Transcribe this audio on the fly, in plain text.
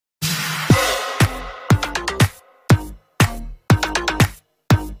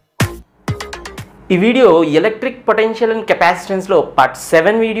ఈ video electric potential and కెపాసిటెన్స్లో part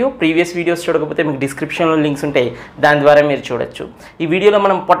 7 video. Previous videos చూడకపోతే మీకు డిస్క్రిప్షన్లో లింక్స్ ఉంటాయి, దాని ద్వారా మీరు చూడొచ్చు. ఈ వీడియోలో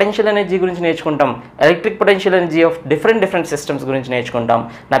మనం పొటెన్షియల్ ఎనర్జీ గురించి నేర్చుకుంటాం, electric potential energy of different systems గురించి నేర్చుకుంటాం.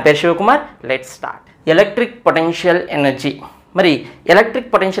 నా పేరు Shivakumar. Let's start. Electric potential energy. మరి ఎలక్ట్రిక్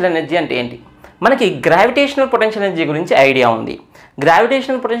పొటెన్షియల్ ఎనర్జీ అంటే ఏంటి? మనకి గ్రావిటేషనల్ పొటెన్షియల్ ఎనర్జీ గురించి ఐడియా ఉంది.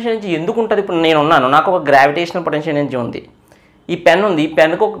 గ్రావిటేషనల్ పొటెన్షియల్ ఎనర్జీ ఎందుకు ఉంటుంది? ఇప్పుడు నేను ఉన్నాను, నాకు ఒక గ్రావిటేషనల్ పొటెన్షియల్ ఎనర్జీ ఉంది. ఈ పెన్ ఉంది, ఈ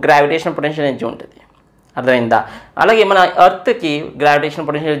పెన్కు ఒక గ్రావిటేషనల్ పొటెన్షియల్ ఎనర్జీ ఉంటుంది. అర్థమైందా? అలాగే మన ఎర్త్కి గ్రావిటేషనల్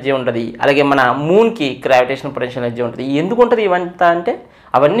పొటెన్షియల్ ఎనర్జీ ఉంటుంది, అలాగే మన మూన్కి గ్రావిటేషనల్ పొటెన్షియల్ ఎనర్జీ ఉంటుంది. ఎందుకు ఉంటుంది ఇవంతా అంటే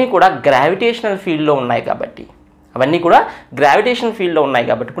అవన్నీ కూడా గ్రావిటేషనల్ ఫీల్డ్లో ఉన్నాయి కాబట్టి. ఇప్పుడు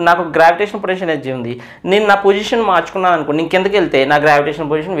నాకు గ్రావిటేషనల్ పొటెన్షియల్ ఎనర్జీ ఉంది, నేను నా పొజిషన్ మార్చుకున్నాను అనుకో, నేను కిందకి వెళ్తే నా గ్రావిటేషన్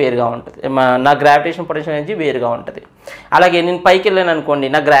పొజిషన్ వేరుగా ఉంటుంది, నా గ్రావిటేషన్ పొటెన్షియల్ ఎనర్జీ వేరుగా ఉంటుంది. అలాగే నేను పైకి వెళ్ళాను అనుకోండి,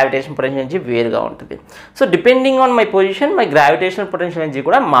 నా గ్రావిటేషన్ పొటెన్షియల్ ఎనర్జీ వేరుగా ఉంటుంది. So depending on my position my gravitational potential energy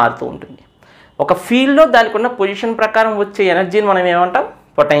కూడా మారుతూ ఉంటుంది. ఒక ఫీల్డ్లో దానికి ఉన్న పొజిషన్ ప్రకారం వచ్చే ఎనర్జీని మనం ఏమంటాం?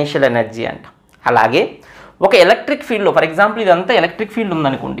 పొటెన్షియల్ ఎనర్జీ అంటాం. అలాగే ఒక ఎలక్ట్రిక్ ఫీల్డ్లో, ఫర్ ఎగ్జాంపుల్ ఇదంతా ఎలక్ట్రిక్ ఫీల్డ్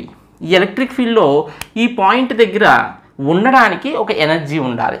ఉందనుకోండి, ఈ ఎలక్ట్రిక్ ఫీల్డ్లో ఈ పాయింట్ దగ్గర ఉండడానికి ఒక ఎనర్జీ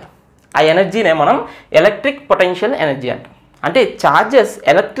ఉండాలి. ఆ ఎనర్జీనే మనం ఎలక్ట్రిక్ పొటెన్షియల్ ఎనర్జీ అంటాం. అంటే ఛార్జెస్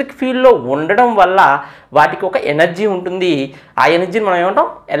ఎలక్ట్రిక్ ఫీల్డ్లో ఉండడం వల్ల వాటికి ఒక ఎనర్జీ ఉంటుంది. ఆ ఎనర్జీని మనం ఏమంటాం?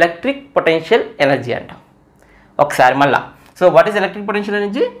 ఎలక్ట్రిక్ పొటెన్షియల్ ఎనర్జీ అంటాం. ఒకసారి మళ్ళా, so what is electric potential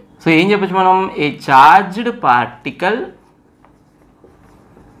energy? So ఏం చెప్పచ్చు మనం? ఏ charged particle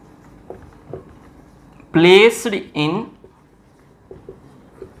placed in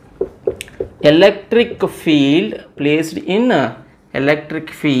electric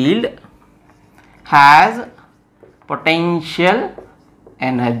field has potential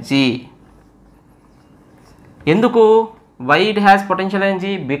energy. ఎందుకు? Why it has potential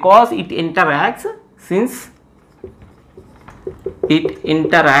energy? Because it interacts, since it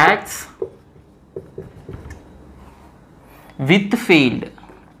interacts with field.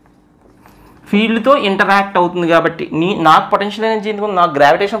 ఫీల్డ్తో interact అవుతుంది కాబట్టి నాకు పొటెన్షియల్ ఎనర్జీ ఎందుకు? నాకు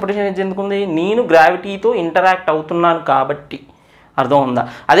gravitation potential energy ఎందుకుంది? నేను గ్రావిటీతో ఇంటరాక్ట్ అవుతున్నాను కాబట్టి. అర్థం ఉందా?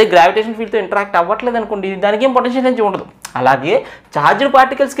 అదే గ్రావిటేషన్ ఫీల్డ్తో ఇంటరాక్ట్ అవ్వట్లేదు అనుకోండి, దానికి ఏం పొటెన్షియల్ ఎనర్జీ ఉండదు. అలాగే ఛార్జ్డ్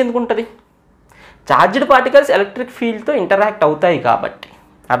పార్టికల్స్కి ఎందుకు ఉంటుంది? ఛార్జ్డ్ పార్టికల్స్ ఎలక్ట్రిక్ ఫీల్డ్తో ఇంటరాక్ట్ అవుతాయి కాబట్టి.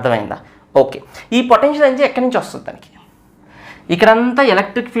 అర్థమైందా? ఓకే. ఈ పొటెన్షియల్ ఎనర్జీ ఎక్కడి నుంచి వస్తుంది? దానికి ఇక్కడంతా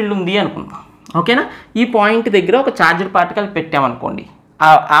ఎలక్ట్రిక్ ఫీల్డ్ ఉంది అనుకుందాం, ఓకేనా? ఈ పాయింట్ దగ్గర ఒక ఛార్జ్డ్ పార్టికల్ పెట్టామనుకోండి,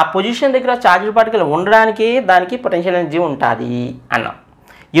 ఆ పొజిషన్ దగ్గర ఛార్జ్డ్ పార్టికల్ ఉండడానికి దానికి పొటెన్షియల్ ఎనర్జీ ఉంటుంది అన్నాం.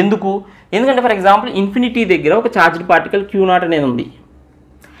 ఎందుకు? ఎందుకంటే ఫర్ ఎగ్జాంపుల్ ఇన్ఫినిటీ దగ్గర ఒక ఛార్జ్డ్ పార్టికల్ Q0 అనేది ఉంది.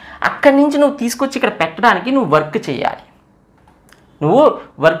 అక్కడి నుంచి నువ్వు తీసుకొచ్చి ఇక్కడ పెట్టడానికి నువ్వు వర్క్ చేయాలి.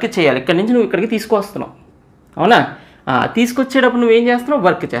 ఇక్కడి నుంచి నువ్వు ఇక్కడికి తీసుకొస్తున్నావు, అవునా? తీసుకొచ్చేటప్పుడు నువ్వేం చేస్తున్నావు?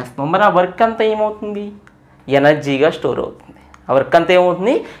 వర్క్ చేస్తున్నావు. మరి ఆ వర్క్ అంతా ఏమవుతుంది? ఎనర్జీగా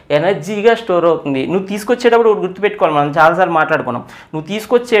స్టోర్ అవుతుంది. నువ్వు తీసుకొచ్చేటప్పుడు ఒకటి గుర్తుపెట్టుకోవాలి, మనం చాలాసార్లు మాట్లాడుకున్నాం. నువ్వు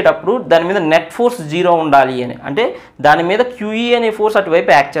తీసుకొచ్చేటప్పుడు దాని మీద నెట్ ఫోర్స్ 0 ఉండాలి అని, అంటే దాని మీద QE అనే ఫోర్స్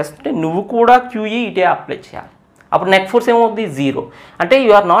అటువైపు యాక్ట్ చేస్తుంటే నువ్వు కూడా QE ఇటే అప్లై చేయాలి. అప్పుడు నెట్ ఫోర్స్ ఏమవుతుంది? 0. అంటే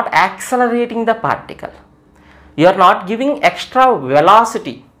you are not accelerating the particle, you are not giving extra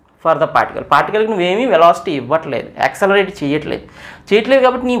velocity for the పార్టికల్కి నువ్వేమీ వెలాసిటీ ఇవ్వట్లేదు, యాక్సలరేట్ చేయట్లేదు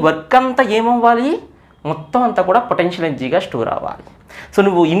కాబట్టి నీ వర్క్ అంతా ఏమవ్వాలి? మొత్తం అంతా కూడా పొటెన్షియల్ ఎనర్జీగా స్టోర్ అవ్వాలి. సో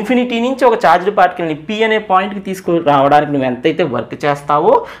నువ్వు ఇన్ఫినిటీ నుంచి ఒక ఛార్జ్డ్ పార్టికల్ని P అనే పాయింట్కి తీసుకురావడానికి నువ్వు ఎంతైతే వర్క్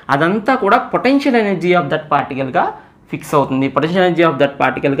చేస్తావో అదంతా కూడా potential energy of that పార్టికల్గా fix అవుతుంది, potential energy of that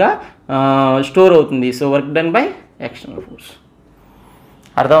పార్టికల్గా store అవుతుంది. So work done by external force.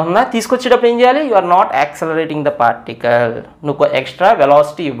 అర్థమవుతుందా? తీసుకొచ్చేటప్పుడు ఏం చేయాలి? You are not accelerating the particle, నువ్వు ఎక్స్ట్రా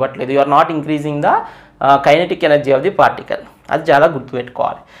వెలాసిటీ ఇవ్వట్లేదు, you are not increasing the kinetic energy of the particle. అది చాలా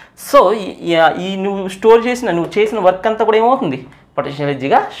గుర్తుపెట్టుకోవాలి. సో నువ్వు చేసిన వర్క్ అంతా కూడా ఏమవుతుంది? పొటెన్షియల్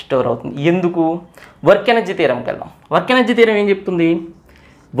ఎనర్జీగా స్టోర్ అవుతుంది. ఎందుకు? వర్క్ ఎనర్జీ థియరంకి వెళ్దాం. వర్క్ ఎనర్జీ థియరం ఏం చెప్తుంది?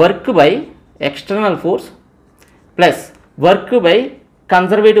 Work by external force plus work by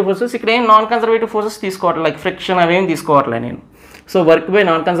conservative forces. ఇక్కడ ఏం నాన్ కన్జర్వేటివ్ ఫోర్సెస్ తీసుకోవట్లేదు, లైక్ ఫ్రిక్షన్ అవేం తీసుకోవట్లేదు నేను. So work by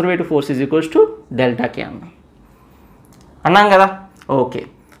non conservative force is equals to డెల్టాకే అన్నాం కదా. Okay.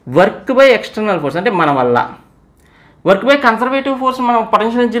 Work by external force అంటే మన వల్ల. వర్క్ బై కన్సర్వేటివ్ ఫోర్స్ మనం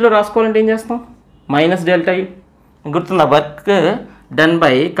పొటెన్షియల్ ఎనర్జీలో రాసుకోవాలంటే ఏం చేస్తాం? Minus delta you. గుర్తుందా? Work done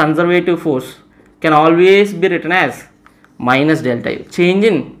by conservative force can always be written as minus delta you. Change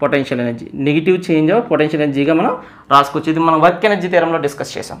in potential energy, negative change of potential ఎనర్జీగా మనం రాసుకోవచ్చు. ఇది మనం వర్క్ ఎనర్జీ థియరంలో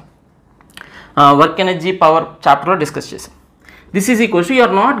డిస్కస్ చేసాం, వర్క్ ఎనర్జీ పవర్ చాప్టర్లో డిస్కస్ చేసాం. This is equals to you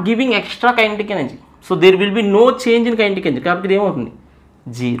are not giving extra kinetic energy, so there will be no change in kinetic energy. కాబట్టి ఇది ఏమవుతుంది?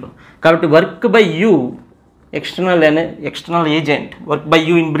 0. కాబట్టి work by you, external agent, work by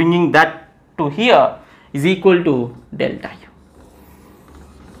you in bringing that to here is equal to delta U.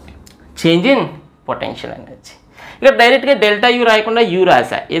 Change in potential energy. ఇక్కడ డైరెక్ట్గా delta U రాయకుండా you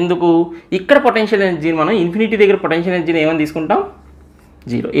రాసా. ఎందుకు? ఇక్కడ పొటెన్షియల్ ఎనర్జీని మనం ఇన్ఫినిటీ దగ్గర పొటెన్షియల్ ఎనర్జీని ఏమని తీసుకుంటాం?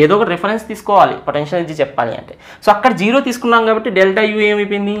 0. ఏదో ఒక రిఫరెన్స్ తీసుకోవాలి పొటెన్షియల్ ఎనర్జీ చెప్పాలి అంటే. సో అక్కడ 0 తీసుకున్నాం కాబట్టి డెల్టా యూ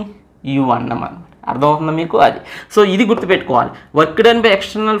ఏమైపోయింది? యూ అన్నాం అనమాట. అర్థమవుతుందా మీకు? అది. సో ఇది గుర్తుపెట్టుకోవాలి. Work done by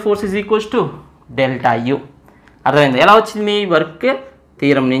external force is equals to delta U. అర్థమైంది? ఎలా వచ్చింది? వర్క్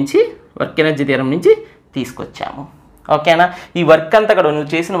ఎనర్జీ థియరం నుంచి తీసుకొచ్చాము. ఓకేనా? ఈ వర్క్ అంతా కూడా నువ్వు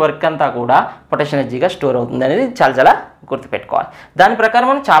చేసిన వర్క్ అంతా కూడా పొటెన్షియల్ ఎనర్జీగా స్టోర్ అవుతుంది అనేది చాలా గుర్తుపెట్టుకోవాలి. దాని ప్రకారం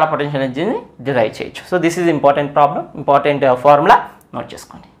మనం చాలా పొటెన్షియల్ ఎనర్జీని డిరైవ్ చేయొచ్చు. So this is important problem, important formula note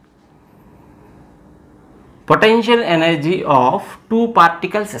చేసుకోండి. Potential energy of 2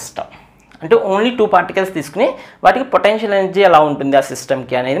 particle system అంటే ఓన్లీ 2 పార్టికల్స్ తీసుకుని వాటికి పొటెన్షియల్ ఎనర్జీ ఎలా ఉంటుంది ఆ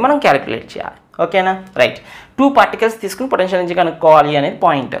సిస్టమ్కి అనేది మనం క్యాలిక్యులేట్ చేయాలి. ఓకేనా? రైట్. 2 పార్టికల్స్ తీసుకుని పొటెన్షియల్ ఎనర్జీ కనుక్కోవాలి అనేది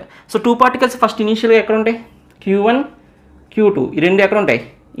పాయింట్. సో 2 పార్టికల్స్ ఫస్ట్ ఇనీషియల్గా ఎక్కడ ఉంటాయి? Q1 Q2 ఈ రెండు ఎక్కడ ఉంటాయి?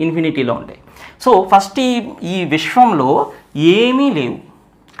 ఇన్ఫినిటీలో ఉంటాయి. సో ఫస్ట్ ఈ విశ్వంలో ఏమీ లేవు,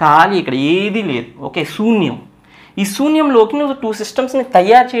 ఖాళీ, ఇక్కడ ఏది లేదు. ఓకే, శూన్యం. ఈ శూన్యంలోకి నువ్వు 2 సిస్టమ్స్ని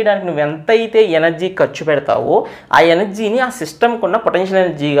తయారు చేయడానికి నువ్వు ఎంతైతే ఎనర్జీ ఖర్చు పెడతావో ఆ ఎనర్జీని ఆ సిస్టమ్కి ఉన్న పొటెన్షియల్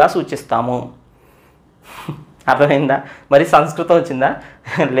ఎనర్జీగా సూచిస్తాము. అర్థమైందా? మరి సంస్కృతం వచ్చిందా?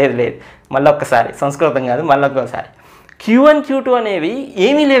 లేదు, మళ్ళీ ఒక్కసారి. సంస్కృతం కాదు, మళ్ళీ ఒక్కసారి. Q1 Q2 అనేవి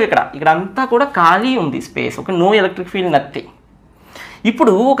ఏమీ లేవు. ఇక్కడ అంతా కూడా ఖాళీ ఉంది space. Okay, no electric field, nothing.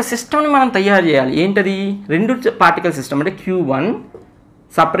 ఇప్పుడు ఒక సిస్టమ్ని మనం తయారు చేయాలి. ఏంటది? 2 పార్టికల్ సిస్టమ్ అంటే Q1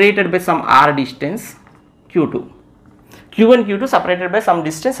 separated by some are distance, Q1 Q2 separated by some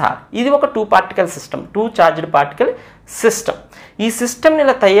distance are. ఇది ఒక 2 particle system, 2 charged particle system. ఈ సిస్టమ్ని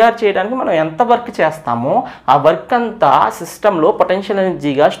ఇలా తయారు చేయడానికి మనం ఎంత వర్క్ చేస్తామో ఆ వర్క్ అంతా సిస్టంలో పొటెన్షియల్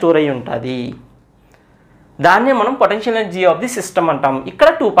ఎనర్జీగా స్టోర్ అయి ఉంటుంది. దాన్నే మనం potential energy of the system అంటాం. ఇక్కడ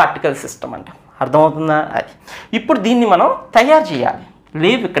 2 పార్టికల్ సిస్టమ్ అంటాం. అర్థమవుతుందా? అది. ఇప్పుడు దీన్ని మనం తయారు చేయాలి.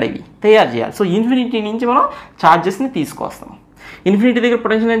 లేవు ఇక్కడ, ఇవి తయారు చేయాలి. సో ఇన్ఫినిటీ నుంచి మనం ఛార్జెస్ని తీసుకొస్తాం. ఇన్ఫినిటీ దగ్గర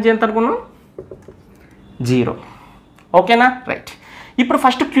పొటెన్షియల్ ఎనర్జీ ఎంత అనుకున్నాం? 0. ఓకేనా? రైట్. ఇప్పుడు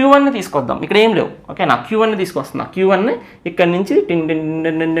ఫస్ట్ Q1ని తీసుకొద్దాం. ఇక్కడ ఏం లేవు. ఓకేనా? Q1ని తీసుకొస్తున్నా. Q1ని ఇక్కడ నుంచి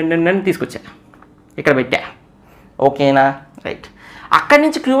తీసుకొచ్చా, ఇక్కడ పెట్టా. ఓకేనా? రైట్. అక్కడి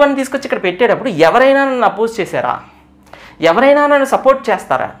నుంచి Q1 తీసుకొచ్చి ఇక్కడ పెట్టేటప్పుడు ఎవరైనా నన్ను అపోజ్ చేశారా? ఎవరైనా నన్ను సపోర్ట్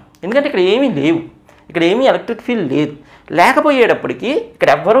చేస్తారా? ఎందుకంటే ఇక్కడ ఏమీ లేవు, ఇక్కడ ఏమీ ఎలక్ట్రిక్ ఫీల్డ్ లేదు. లేకపోయేటప్పటికి ఇక్కడ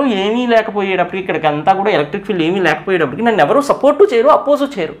ఎవ్వరూ ఏమీ లేకపోయేటప్పటికి, ఇక్కడికి అంతా కూడా ఎలక్ట్రిక్ ఫీల్డ్ ఏమీ లేకపోయేటప్పటికి నన్ను ఎవరు సపోర్టు చేయరు, అపోజు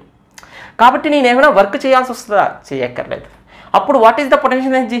చేయరు. కాబట్టి నేను ఏమైనా వర్క్ చేయాల్సి వస్తుందా? చేయక్కర్లేదు. అప్పుడు what is the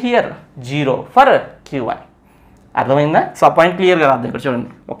potential energy here? 0 for Q1. అర్థమైందా? సో ఆ పాయింట్ క్లియర్గా రాద్దాం. ఇక్కడ చూడండి,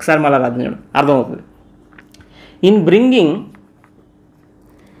 ఒకసారి మళ్ళీ రాద్దాం, చూడండి, అర్థమవుతుంది. In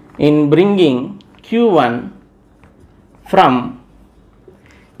bringing Q1 from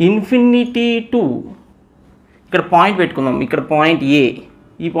infinity to, ఇక్కడ పాయింట్ పెట్టుకుందాం, ఇక్కడ పాయింట్ A,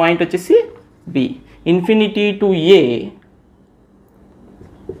 ఈ పాయింట్ వచ్చేసి B, infinity to A,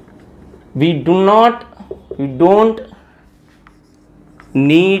 we don't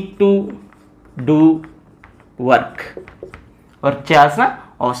need to do work చేయాల్సిన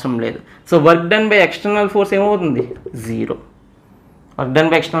అవసరం లేదు. So work done by external force ఏమవుతుంది? 0. Work done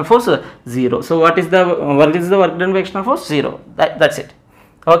by external force 0. So what is the work done by external force? 0. That's it.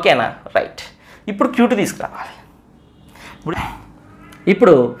 ఓకేనా? Right. ఇప్పుడు Q2 తీసుకురావాలి.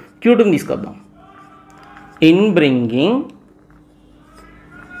 ఇప్పుడు Q2ని తీసుకొద్దాం. In bringing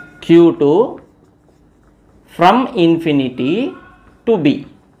Q2 from infinity to B.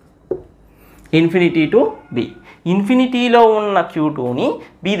 Infinity to B. ఇన్ఫినిటీలో ఉన్న Q2ని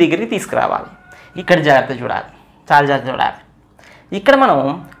B దగ్గరికి తీసుకురావాలి. ఇక్కడ జాగ్రత్త చూడాలి, చాలా జాగ్రత్త చూడాలి. ఇక్కడ మనం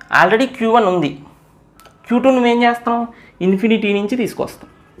ఆల్రెడీ Q1 ఉంది, Q2 నువ్వేం చేస్తాం? ఇన్ఫినిటీ నుంచి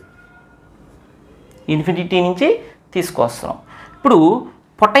తీసుకొస్తాం. ఇప్పుడు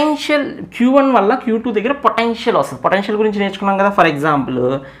పొటెన్షియల్ Q1 వల్ల Q2 దగ్గర పొటెన్షియల్ వస్తుంది. పొటెన్షియల్ గురించి నేర్చుకున్నాం కదా. For example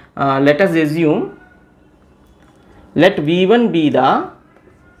let us assume, let V1 be the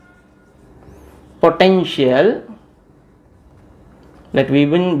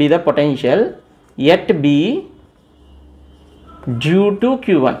potential, yet be due to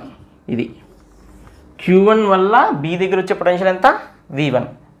Q1. ఇది Q1 వల్ల B దగ్గర వచ్చే పొటెన్షియల్ ఎంత? V1.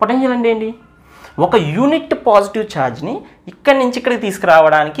 పొటెన్షియల్ అంటే ఏంటి? ఒక యూనిట్ పాజిటివ్ ఛార్జ్ని ఇక్కడి నుంచి ఇక్కడికి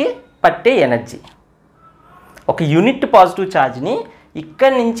తీసుకురావడానికి పట్టే ఎనర్జీ. ఒక యూనిట్ పాజిటివ్ ఛార్జ్ని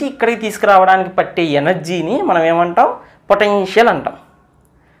ఇక్కడి నుంచి ఇక్కడికి తీసుకురావడానికి పట్టే ఎనర్జీని మనం ఏమంటాం? పొటెన్షియల్ అంటాం,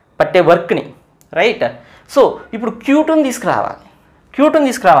 పట్టే వర్క్ని. రైట్. సో ఇప్పుడు Q2ని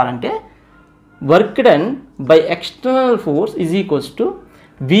తీసుకురావాలంటే work done by external force is equals to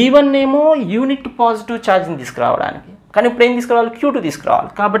V1 ఏమో యూనిట్ పాజిటివ్ ఛార్జ్ని తీసుకురావడానికి, కానీ ఇప్పుడు ఏం తీసుకురావాలి? Q2 తీసుకురావాలి.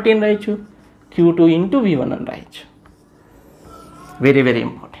 కాబట్టి ఏం రాయొచ్చు? Q2 ఇంటూ V1 అని రాయొచ్చు. Very very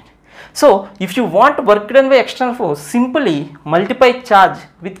important. So if you want work done by external force simply multiply charge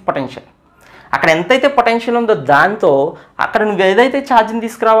with potential. అక్కడ ఎంతైతే పొటెన్షియల్ ఉందో దాంతో అక్కడ నువ్వు ఏదైతే ఛార్జ్ని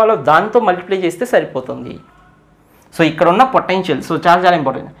తీసుకురావాలో దాంతో మల్టిప్లై చేస్తే సరిపోతుంది. సో ఇక్కడ ఉన్న పొటెన్షియల్, సో చాలా చాలా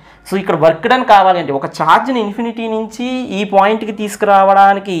ఇంపార్టెంట్. సో ఇక్కడ వర్క్ డన్ కావాలంటే ఒక ఛార్జ్ని ఇన్ఫినిటీ నుంచి ఈ పాయింట్కి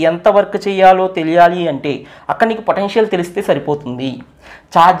తీసుకురావడానికి ఎంత వర్క్ చేయాలో తెలియాలి అంటే అక్కడ నీకు పొటెన్షియల్ తెలిస్తే సరిపోతుంది.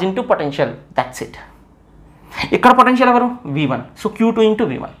 Charge into potential, that's it. ఇక్కడ పొటెన్షియల్ ఎవరు? V1. So Q2 into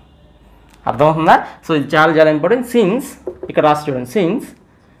V1. అర్థమవుతుందా? సో ఇది చాలా చాలా ఇంపార్టెంట్. సిన్స్ ఇక్కడ రాసి చూడండి, since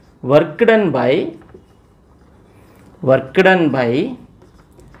work done by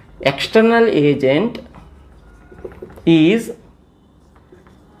external agent is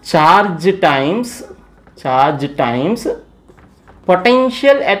charge times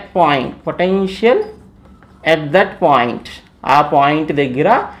potential at that point. ఆ పాయింట్ దగ్గర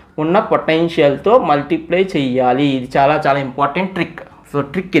ఉన్న పొటెన్షియల్తో మల్టిప్లై చేయాలి. ఇది చాలా చాలా ఇంపార్టెంట్ ట్రిక్. సో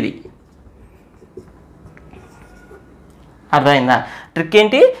ట్రిక్ ఇది అర్థమైందా? ట్రిక్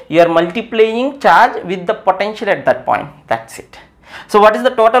ఏంటి? You are multiplying charge with the potential at that point, that's it. So what is the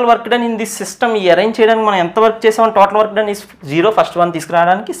total work done in this system? ఈ అరేంజ్ చేయడానికి మనం ఎంత వర్క్ చేసామని total work done is 0. First one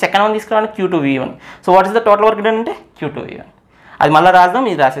తీసుకురావడానికి, second one తీసుకురావడానికి Q2 V1. So what is the total work done అంటే Q2 V1. అది మళ్ళీ రాద్దాం,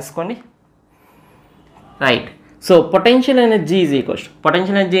 ఇది రాసేసుకోండి. Right. So potential energy is equals,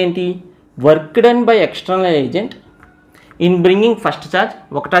 potential energy ఏంటి? Work done by external agent in bringing first charge,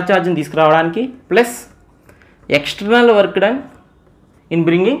 ఒకటా ఛార్జ్ని తీసుకురావడానికి, plus external work done in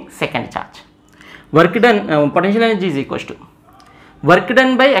bringing second charge. Work done potential energy is equals to work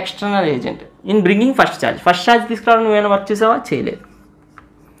done by external agent in bringing first charge. First charge తీసుకురావడానికి నువ్వేమైనా work చేసావా? చేయలేదు.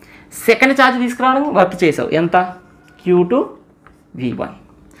 Second charge తీసుకురావడానికి work చేసావు. ఎంత? Q2 V1.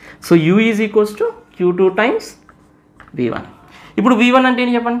 So U is equals to Q2 times V1. ఇప్పుడు V1 అంటే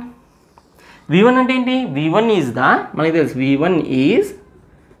ఏంటి చెప్పండి? V1 అంటే ఏంటి? V1 ఈజ్ ద, మనకి తెలుసు V1 ఈజ్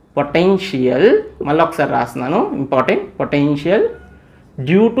పొటెన్షియల్. మళ్ళీ ఒకసారి రాస్తున్నాను, ఇంపార్టెంట్. పొటెన్షియల్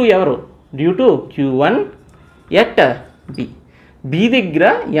డ్యూ టు ఎవరు? Due to Q1 at B. B దగ్గర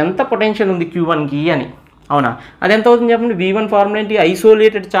ఎంత పొటెన్షియల్ ఉంది Q1కి అని, అవునా? అది ఎంత అవుతుంది చెప్పండి? V1 ఫార్ములా ఏంటి?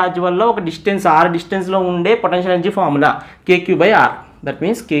 ఐసోలేటెడ్ ఛార్జ్ వల్ల ఒక డిస్టెన్స్ R డిస్టెన్స్లో ఉండే potential energy formula KQ/R. That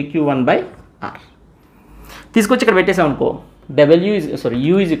means KQ1/R. తీసుకొచ్చి ఇక్కడ పెట్టేసాం అనుకో,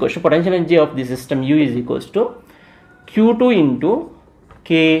 U is equals to potential energy of the system, U is equals to Q2 into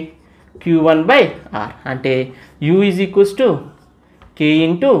KQ1/R. అంటే U is equals to K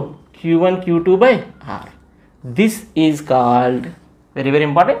into Q1 Q2/R. This is called, very very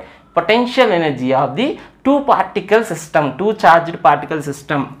important, potential energy of the two particle system, two charged particle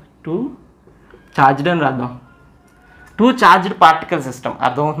system, two charged and radham, two charged particle system.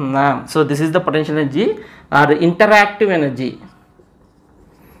 Adhona. So this is the potential energy or interactive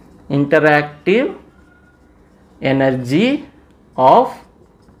energy of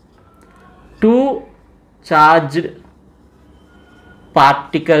two charged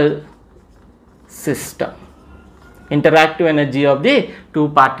particle system. Interactive energy of the two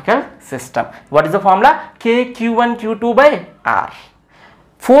particle system. What is the formula? KQ1 Q2/R.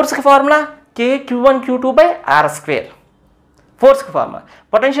 Force की formula KQ1 Q2/R square. Force की formula.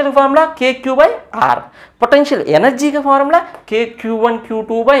 Potential की formula KQ/R. Potential energy की formula KQ1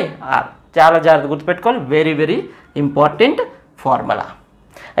 Q2/R. చాలా జాగ్రత్తగా గుర్తుపెట్టుకోవాలి. Very very important formula.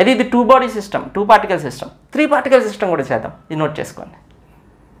 అయితే ఇది 2 body system, 2 particle system. 3 particle system కూడా చేద్దాం, ఇది నోట్ చేసుకోండి.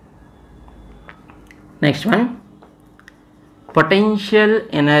 Next one, potential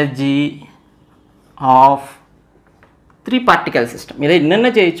energy of 3 particle system. ఇలా ఎన్నైనా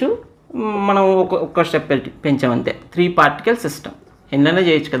చేయొచ్చు, మనం ఒక స్టెప్ పెంచామంతే. 3 పార్టికల్ సిస్టమ్ ఎన్నైనా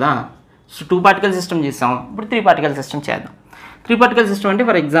చేయొచ్చు కదా. సో 2 పార్టికల్ సిస్టమ్ చేస్తాం, ఇప్పుడు 3 పార్టికల్ సిస్టమ్ చేద్దాం. 3 పార్టికల్ సిస్టమ్ అంటే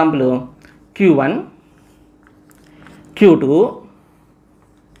for example Q1 Q2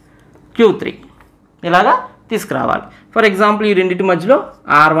 Q3 ఇలాగా తీసుకురావాలి. ఫర్ ఎగ్జాంపుల్ ఈ రెండింటి మధ్యలో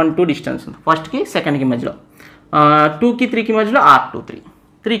R12 డిస్టెన్స్ ఉంది, ఫస్ట్కి సెకండ్కి మధ్యలో, 2కి 3కి మధ్యలో R23,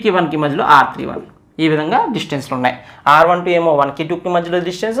 3కి 1కి మధ్యలో R31. ఈ విధంగా డిస్టెన్స్లు ఉన్నాయి. R12 ఏమో 1కి 2కి మధ్యలో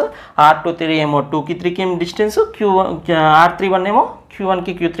డిస్టెన్స్, R23 ఏమో 2కి 3కి డిస్టెన్స్, R31 ఏమో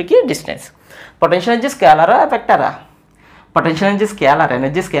Q1కి Q3కి distance. Potential energy స్కేలారా వెక్టారా? Potential energy scalar,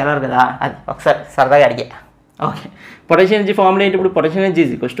 energy scalar కదా, అది ఒకసారి సరదాగా అడిగా. ఓకే, పొటెన్షియల్ ఎనర్జీ ఫార్ములా ఏంటి? ఇప్పుడు potential energy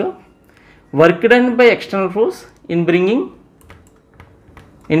is equals to work done by external force in bringing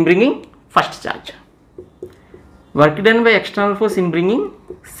first charge, work done by external force in bringing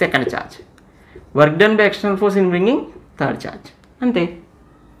second charge, work done by external force in bringing third charge. అంతే,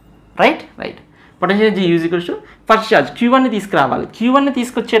 right. Potential energy is equals to first charge Q1ని తీసుకురావాలి. Q1ని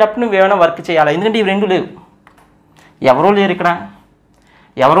తీసుకొచ్చేటప్పుడు నువ్వు ఏమైనా work చేయాలి, ఎందుకంటే ఇవి రెండు లేవు, ఎవరో లేరు ఇక్కడ.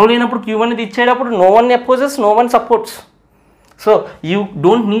 ఎవరో లేనప్పుడు Q1ని తెచ్చేటప్పుడు no one opposes, no one supports. So you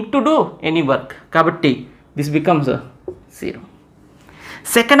don't need to do any work, కాబట్టి దిస్ బికమ్స్ 0.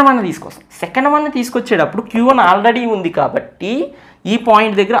 సెకండ్ వన్ తీసుకొస్తాం. సెకండ్ వన్ తీసుకొచ్చేటప్పుడు Q1 ఆల్రెడీ ఉంది కాబట్టి ఈ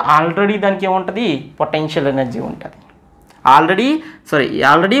పాయింట్ దగ్గర ఆల్రెడీ దానికి ఏముంటుంది, పొటెన్షియల్ ఎనర్జీ ఉంటుంది.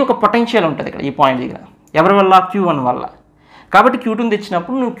 ఆల్రెడీ ఒక పొటెన్షియల్ ఉంటుంది ఇక్కడ ఈ పాయింట్ దగ్గర. ఎవరి వల్ల, Q1 వల్ల. కాబట్టి Q2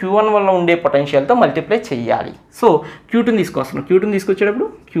 తెచ్చినప్పుడు నువ్వు Q1 వల్ల ఉండే పొటెన్షియల్తో మల్టిప్లై చేయాలి. So Q2 తీసుకొస్తున్నావు. Q2 తీసుకొచ్చేటప్పుడు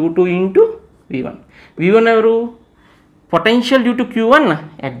Q2 into V1. V1 ఎవరు, potential due to Q1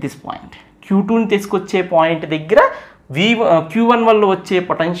 at this point. Q2ని తీసుకొచ్చే పాయింట్ దగ్గర Q1 వల్ల వచ్చే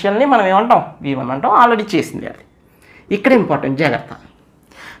పొటెన్షియల్ని మనం ఏమంటాం, V1 అంటాం. ఆల్రెడీ చేసింది అది. ఇక్కడ ఇంపార్టెంట్ జాగ్రత్త.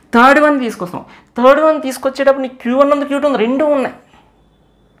 థర్డ్ వన్ తీసుకొస్తాం. థర్డ్ వన్ తీసుకొచ్చేటప్పుడు నీకు Q1 ఉంది, Q2 ఉంది, రెండూ ఉన్నాయి.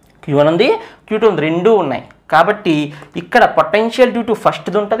 Q1 ఉంది, Q2 ఉంది, రెండూ ఉన్నాయి. కాబట్టి ఇక్కడ పొటెన్షియల్ డ్యూ టు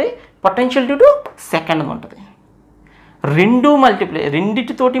ఫస్ట్ది ఉంటుంది, పొటెన్షియల్ డ్యూ టు సెకండ్ది ఉంటుంది.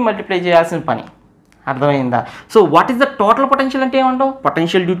 రెండిటితోటి మల్టిప్లై చేయాల్సిన పని. అర్థమైందా? So what is the total potential అంటే ఏమంటావు,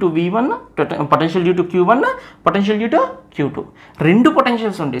 potential due to V1, potential due to Q1, potential due to Q2. రెండు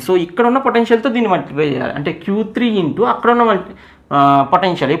పొటెన్షియల్స్ ఉంటాయి. సో ఇక్కడ ఉన్న పొటెన్షియల్తో దీన్ని మల్టిప్లై చేయాలి. అంటే Q3 ఇంటూ అక్కడ ఉన్న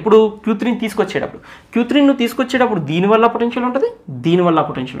పొటెన్షియల్. ఇప్పుడు Q3ని తీసుకొచ్చేటప్పుడు నువ్వు తీసుకొచ్చేటప్పుడు దీనివల్ల పొటెన్షియల్ ఉంటుంది, దీనివల్ల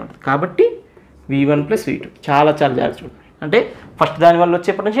పొటెన్షియల్ ఉంటుంది. కాబట్టి V1 + V2. చాలా జాగ్రత్త చూడండి. అంటే ఫస్ట్ దానివల్ల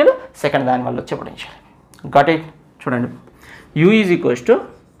వచ్చే పొటెన్షియల్, సెకండ్ దానివల్ల వచ్చే పొటెన్షియల్. Got it? చూడండి, U is equals to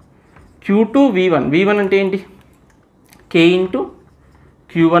Q2 V1. V1 అంటే ఏంటి, K into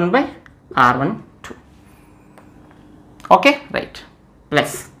Q1/R12. Okay, right.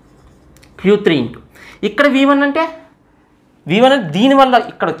 Plus Q3 into ఇక్కడ V1 అంటే దీనివల్ల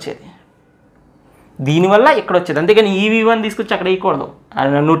ఇక్కడ వచ్చేది, అంతేగాని ఈ V1 తీసుకొచ్చి అక్కడ వేయకూడదు.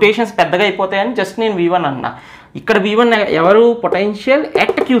 నోటేషన్స్ పెద్దగా అయిపోతాయని జస్ట్ నేను V1 అన్నా. ఇక్కడ V1 ఎవరు, పొటెన్షియల్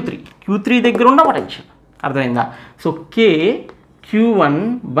ఎట్ Q3 దగ్గర ఉన్న పొటెన్షియల్. అర్థమైందా? సో K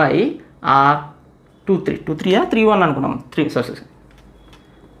Q1/R23 3 అనుకున్నాం, 3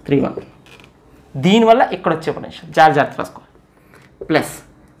 1 దీనివల్ల ఇక్కడ వచ్చే పొటెన్షియల్ జాగ్రత్త రాసుకో. ప్లస్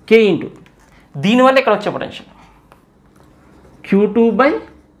K ఇంటూ దీనివల్ల ఇక్కడ వచ్చే పొటెన్షియల్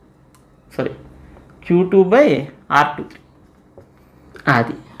Q2/R23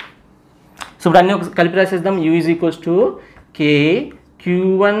 అది. సో ఇప్పుడు అన్నీ కలిపి రాసేద్దాం. U is equals to K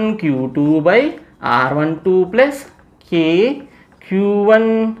Q1 Q2/R12 plus K Q1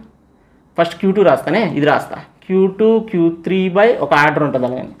 first Q2 రాస్తానే, ఇది రాస్తా, Q2 Q3 ఒక ఆర్డర్ ఉంటుంది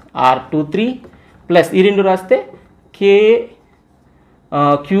అలాగే R23 ప్లస్ ఈ రెండు రాస్తే K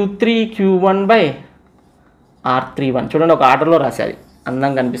Q3 Q1/R31. చూడండి, ఒక ఆర్డర్లో రాసేది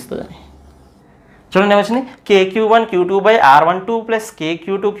అందంగా కనిపిస్తుంది అని. చూడండి ఏమొచ్చింది, K Q1 Q2/R12 plus K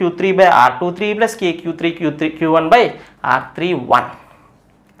Q2 Q3/R23 plus K Q3 Q1/R31.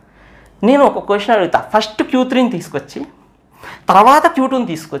 నేను ఒక క్వశ్చన్ అడుగుతా. ఫస్ట్ Q3ని తీసుకొచ్చి తర్వాత Q2ని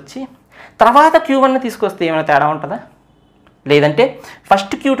తీసుకొచ్చి తర్వాత Q1ని తీసుకొస్తే ఏమైనా తేడా ఉంటుందా? లేదంటే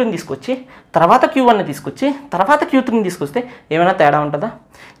ఫస్ట్ Q2ని తీసుకొచ్చి తర్వాత Q1ని తీసుకొచ్చి తర్వాత Q3ని తీసుకొస్తే ఏమైనా తేడా ఉంటుందా?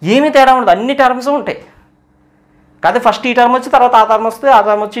 ఏమీ తేడా ఉండదు, అన్ని టర్మ్స్ ఉంటాయి. కాదు ఫస్ట్ ఈ టర్మ్ వచ్చి తర్వాత ఆ టర్మ్ వస్తే ఆ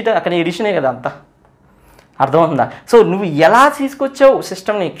టర్మ్ వచ్చి అక్కడ ఎడిషనే కదా అంతా. అర్థమవుతుందా? సో నువ్వు ఎలా తీసుకొచ్చావు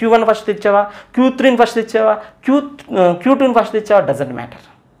సిస్టమ్ని, Q1 ఫస్ట్ తెచ్చావా, Q3ని ఫస్ట్ తెచ్చావా, Q2ని ఫస్ట్ తెచ్చావా, డజంట్ మ్యాటర్.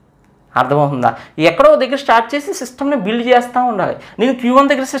 అర్థమవుతుందా? ఎక్కడో దగ్గర స్టార్ట్ చేసి సిస్టమ్ని బిల్డ్ చేస్తూ ఉండాలి. నేను Q1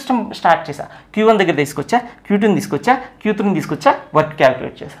 దగ్గర సిస్టమ్ స్టార్ట్ చేశా, Q1 దగ్గర తీసుకొచ్చా, Q2ని తీసుకొచ్చా, Q3ని తీసుకొచ్చా, వర్క్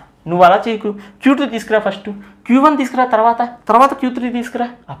క్యాలిక్యులేట్ చేశా. నువ్వు అలా చేయకు. Q2 తీసుకురా, ఫస్ట్ Q1 తీసుకురా, తర్వాత Q3 తీసుకురా.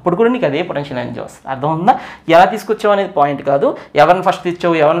 అప్పుడు కూడా నీకు అదే పొటెన్షియల్ ఎనర్జీ వస్తుంది. అర్థమవుతుందా? ఎలా తీసుకొచ్చావు అనేది పాయింట్ కాదు. ఎవరిని ఫస్ట్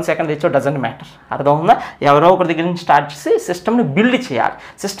తెచ్చావు, ఎవరిని సెకండ్ తెచ్చావు, డజంట్ మ్యాటర్. అర్థమవుతుందా? ఎవరో ఒకరి దగ్గర నుంచి స్టార్ట్ చేసి సిస్టమ్ని బిల్డ్ చేయాలి.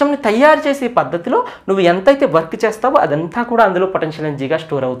 సిస్టమ్ని తయారు చేసే పద్ధతిలో నువ్వు ఎంతైతే వర్క్ చేస్తావో అదంతా కూడా అందులో పొటెన్షియల్ ఎనర్జీగా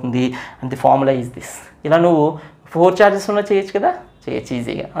స్టోర్ అవుతుంది. And the formula is this. ఇలా నువ్వు 4 చార్జెస్ ఉన్న చేయొచ్చు కదా, చేయొచ్చు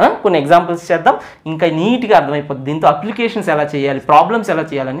ఈజీగా. కొన్ని ఎగ్జాంపుల్స్ చేద్దాం, ఇంకా నీట్గా అర్థమైపోతుంది. దీంతో అప్లికేషన్స్ ఎలా చేయాలి, ప్రాబ్లమ్స్ ఎలా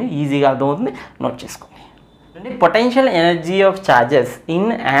చేయాలని ఈజీగా అర్థమవుతుంది. నోట్ చేసుకోండి. Potential energy of charges in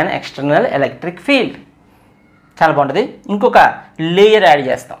an external electric field. చాలా బాగుంటుంది. ఇంకొక లేయర్ యాడ్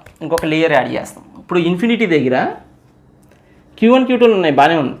చేస్తాం. ఇప్పుడు ఇన్ఫినిటీ దగ్గర Q1 Q2 ఉన్నాయి,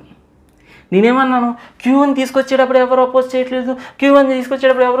 బాగానే ఉంది. నేనేమన్నాను, Q1 తీసుకొచ్చేటప్పుడు ఎవరు అపోజ్ చేయట్లేదు, Q1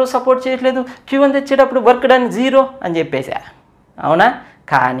 తీసుకొచ్చేటప్పుడు ఎవరు సపోర్ట్ చేయట్లేదు, Q1 తెచ్చేటప్పుడు వర్క్ డన్ 0 అని చెప్పేసా. అవునా?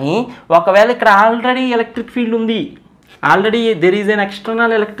 కానీ ఒకవేళ ఇక్కడ ఆల్రెడీ ఎలక్ట్రిక్ ఫీల్డ్ ఉంది, already there is N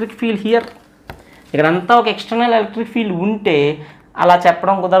external electric field here. ఇక్కడంతా ఒక ఎక్స్టర్నల్ ఎలక్ట్రిక్ ఫీల్డ్ ఉంటే అలా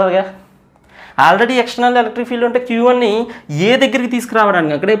చెప్పడం కుదరదుగా. ఆల్రెడీ ఎక్స్టర్నల్ ఎలక్ట్రిక్ ఫీల్డ్ ఉంటే Q1ని ఏ దగ్గరికి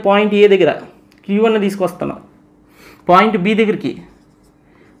తీసుకురావడానికి, అక్కడే పాయింట్ ఏ దగ్గర Q1ని తీసుకొస్తున్నాం, పాయింట్ బి దగ్గరికి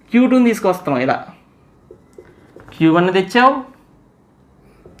Q2ని తీసుకొస్తున్నాం. ఇలా Q1ని తెచ్చావు,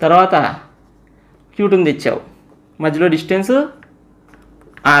 తర్వాత Q2ని తెచ్చావు, మధ్యలో డిస్టెన్స్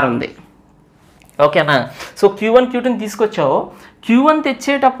R ఉంది. ఓకేనా. సో Q1 Q2ని తీసుకొచ్చావు, Q1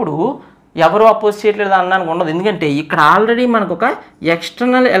 తెచ్చేటప్పుడు ఎవరు అపోజ్ చేయట్లేదు అన్నానికి ఉండదు, ఎందుకంటే ఇక్కడ ఆల్రెడీ మనకు ఒక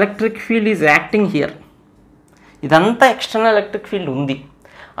external electric field is acting here. ఇదంతా ఎక్స్టర్నల్ ఎలక్ట్రిక్ ఫీల్డ్ ఉంది.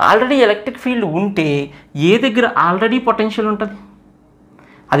 ఆల్రెడీ ఎలక్ట్రిక్ ఫీల్డ్ ఉంటే ఏ దగ్గర ఆల్రెడీ పొటెన్షియల్ ఉంటుంది,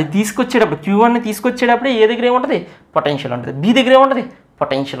 అది తీసుకొచ్చేటప్పుడు Q1ని తీసుకొచ్చేటప్పుడు ఏ దగ్గర ఏముంటుంది, పొటెన్షియల్ ఉంటుంది, బి దగ్గర ఏముంటుంది,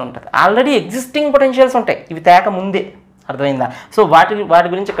 పొటెన్షియల్ ఉంటుంది. ఆల్రెడీ ఎగ్జిస్టింగ్ పొటెన్షియల్స్ ఉంటాయి, ఇవి తేక ముందే. అర్థమైందా. సో వాటి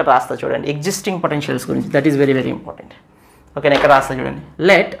గురించి ఇక్కడ రాస్తా చూడండి, ఎగ్జిస్టింగ్ పొటెన్షియల్స్ గురించి. That is very very important. ఓకేనా, ఇక్కడ రాస్తా చూడండి.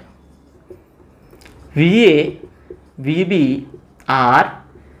 Let VA VB are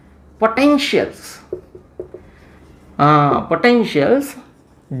potentials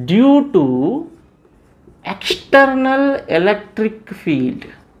due to external electric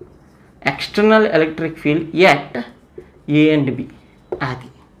field at A and B. అది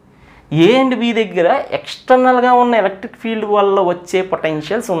A and B దగ్గర ఎక్స్టర్నల్గా ఉన్న ఎలక్ట్రిక్ ఫీల్డ్ వల్ల వచ్చే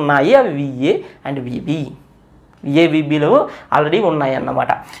పొటెన్షియల్స్ ఉన్నాయి, అవి VA and VB. VA VBలో already ఉన్నాయి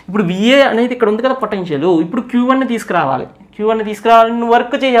అన్నమాట. ఇప్పుడు VA అనేది ఇక్కడ ఉంది కదా పొటెన్షియల్, ఇప్పుడు Q1ని తీసుకురావాలి. నువ్వు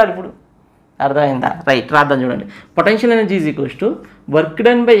వర్క్ చేయాలి ఇప్పుడు. అర్థమైందా. రైట్, రాద్దాం చూడండి. Potential energy is equals to work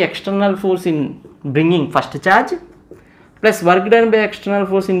done by external force in bringing first charge plus work done by external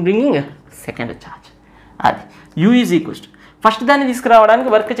force in bringing second charge. అది U is equals to first దాన్ని తీసుకురావడానికి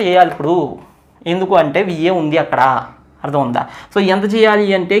work చేయాలి ఇప్పుడు. ఎందుకు అంటే VA ఉంది అక్కడ. అర్థం ఉందా. సో ఎంత చేయాలి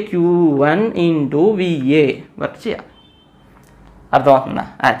అంటే Q1 ఇంటూ VA వర్క్ చేయాలి. అర్థం అవుతుందా.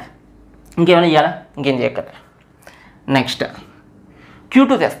 అది ఇంకేమైనా ఇవ్వాలా, ఇంకేం చేయక్కర్లే. నెక్స్ట్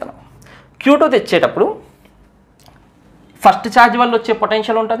Q2 తెస్తాను. Q2 తెచ్చేటప్పుడు ఫస్ట్ ఛార్జ్ వల్ల వచ్చే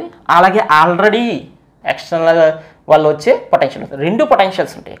పొటెన్షియల్ ఉంటుంది, అలాగే ఆల్రెడీ ఎక్స్టర్నల్ వల్ల వచ్చే పొటెన్షియల్ ఉంటుంది. రెండు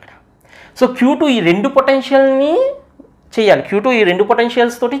పొటెన్షియల్స్ ఉంటాయి ఇక్కడ. సో Q2 ఈ రెండు పొటెన్షియల్ని చేయాలి, ఈ రెండు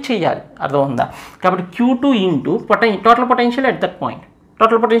పొటెన్షియల్స్ తోటి చేయాలి. అర్థం ఉందా. కాబట్టి Q2 into total potential at that point.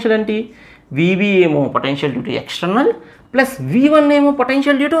 Total potential ఏంటి, VB ఏమో potential due to external plus V1 ఏమో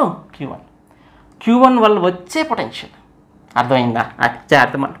పొటెన్షియల్ డ్యూ టు Q1 వల్ల వచ్చే పొటెన్షియల్. అర్థమైందా. అది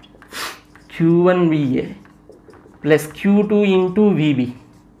జాగ్రత్త. Q1 VA plus Q2 into VB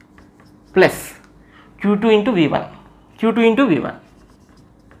plus Q2 into V1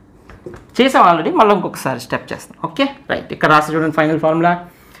 చేసాం already, మళ్ళీ ఇంకొకసారి స్టెప్ చేస్తాం. ఓకే రైట్, ఇక్కడ రాసి చూడండి final formula.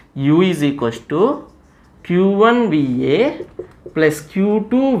 U is equals to Q1 VA plus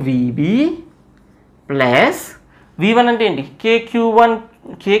Q2 VB plus V1 అంటే ఏంటి,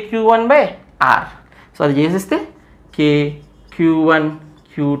 KQ1 బై R. సో అది చేసేస్తే KQ1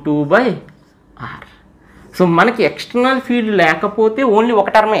 Q2 by R. So మనకి ఎక్స్టర్నల్ ఫీల్డ్ లేకపోతే ఓన్లీ ఒక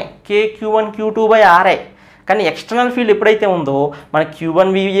టర్మే KQ1 Q2 బై ఆర్ఏ. కానీ ఎక్స్టర్నల్ ఫీల్డ్ ఎప్పుడైతే ఉందో మనకి Q1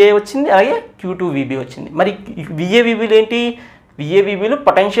 VA వచ్చింది, అలాగే Q2 VB వచ్చింది. మరి VA VBలు ఏంటి, VA VBలు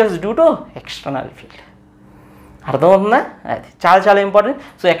potentials due to external field. అర్థమవుతుందా. అది చాలా ఇంపార్టెంట్.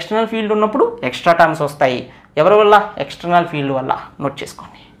 సో ఎక్స్టర్నల్ ఫీల్డ్ ఉన్నప్పుడు ఎక్స్ట్రా టర్మ్స్ వస్తాయి. ఎవరి వల్ల, ఎక్స్టర్నల్ ఫీల్డ్ వల్ల. నోట్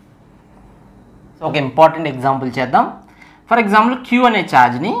చేసుకోండి. ఒక ఇంపార్టెంట్ ఎగ్జాంపుల్ చేద్దాం. ఫర్ ఎగ్జాంపుల్ Q అనే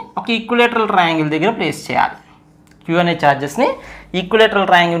ఛార్జ్ని ఒక ఈక్విలేటరల్ ట్రయాంగిల్ దగ్గర ప్లేస్ చేయాలి. Q అనే ఛార్జెస్ని ఈక్విలేటరల్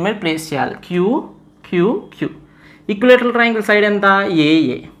ట్రయాంగిల్ మీద ప్లేస్ చేయాలి. Q ఈక్విలేటరల్ ట్రయాంగిల్ సైడ్ ఎంత,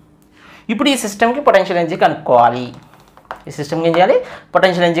 AA. ఇప్పుడు ఈ సిస్టమ్కి పొటెన్షియల్ ఎనర్జీ కనుక్కోవాలి.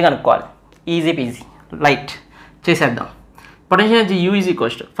 పొటెన్షియల్ ఎనర్జీ కనుక్కోవాలి. ఈజీ పీజీ, లైట్ చేసేద్దాం. Potential energy U is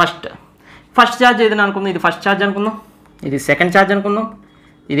equals to first charge ఏదైనా అనుకుందాం, ఇది ఫస్ట్ ఛార్జ్ అనుకుందాం, ఇది సెకండ్ ఛార్జ్ అనుకుందాం,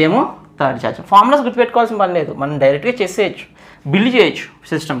 ఇదేమో థర్డ్ ఛార్జ్. ఫార్ములాస్ గుర్తుపెట్టుకోవాల్సిన పని లేదు, మనం డైరెక్ట్గా చేసేయచ్చు, బిల్డ్ చేయొచ్చు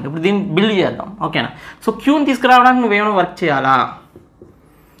సిస్టమ్. ఇప్పుడు దీన్ని బిల్డ్ చేద్దాం. ఓకేనా. సో Qని తీసుకురావడానికి నువ్వేమైనా వర్క్ చేయాలా,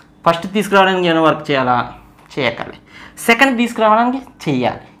 ఫస్ట్ తీసుకురావడానికి ఏమైనా వర్క్ చేయాలా, చేయక్కర్లే. సెకండ్ తీసుకురావడానికి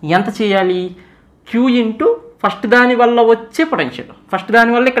చేయాలి. ఎంత చేయాలి, Q ఇంటూ ఫస్ట్ దాని వల్ల వచ్చే పొటెన్షియల్. ఫస్ట్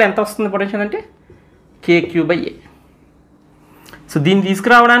దాని వల్ల ఇక్కడ ఎంత వస్తుంది పొటెన్షియల్ అంటే KQ బై A. సో దీన్ని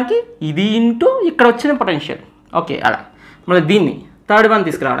తీసుకురావడానికి ఇది ఇంటూ ఇక్కడ వచ్చిన పొటెన్షియల్. ఓకే అలా. మళ్ళీ దీన్ని థర్డ్ వన్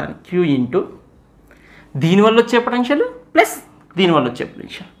తీసుకురావడానికి Q ఇంటూ దీనివల్ల వచ్చే పొటెన్షియల్ ప్లస్ దీనివల్ల వచ్చే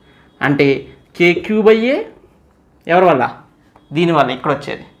పొటెన్షియల్ అంటే KQ బై A. ఎవరి వల్ల, దీనివల్ల ఇక్కడ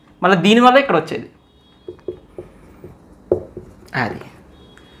వచ్చేది, మళ్ళీ దీనివల్ల ఇక్కడ వచ్చేది. అది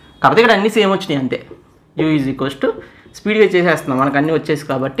కాకపోతే ఇక్కడ అన్నీ సేమ్ వచ్చినాయి అంతే. U ఈజ్ ఈక్వల్స్ టు స్పీడ్గా చేసేస్తున్నాం, మనకు అన్నీ వచ్చేసి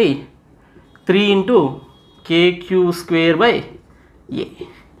కాబట్టి 3 into KQ square by A.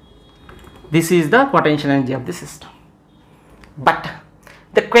 This is the potential energy of the system. But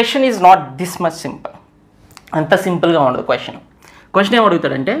the question is not this much simple. అంత సింపుల్గా ఉండదు క్వశ్చన్. ఏం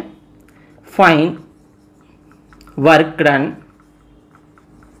అడుగుతాడంటే find work done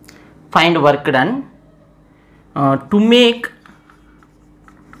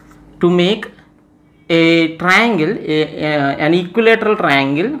to make a triangle, an equilateral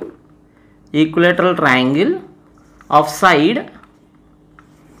triangle of side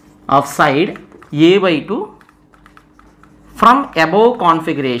a/2 from above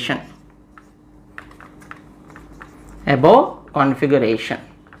configuration.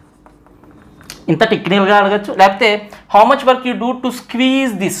 ఇంత టెక్నికల్గా అడగచ్చు. లేకపోతే how much work you do to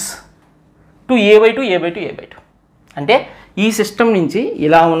squeeze this to a/2 అంటే ఈ సిస్టమ్ నుంచి,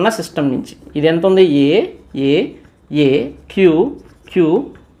 ఇలా ఉన్న సిస్టమ్ నుంచి ఇది ఎంత ఉంది, ఏ క్యూ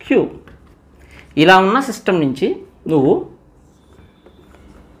ఇలా ఉన్న సిస్టమ్ నుంచి నువ్వు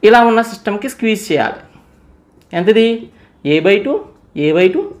ఇలా ఉన్న సిస్టమ్కి స్క్వీజ్ చేయాలి. ఎంతది, a/2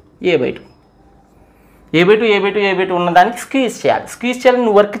 ఉన్న దానికి స్క్వీజ్ చేయాలి.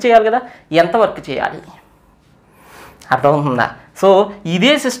 నువ్వు వర్క్ చేయాలి కదా, ఎంత వర్క్ చేయాలి అర్థమవుతుందా? సో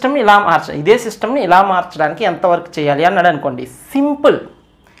ఇదే సిస్టమ్ని ఇలా మార్చడానికి ఎంత వర్క్ చేయాలి అన్నాడు అనుకోండి, సింపుల్.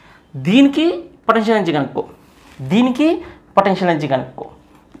 దీనికి పొటెన్షియల్ ఎనర్జీ కనుక్కో,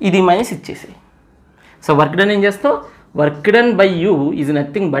 ఇది మైనస్ ఇచ్చేసి. సో వర్క్ డన్ ఏం చేస్తావు, work done by you is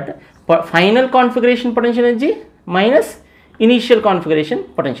nothing but final configuration potential energy minus initial configuration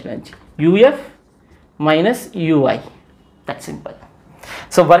potential energy, UF minus UI. That simple.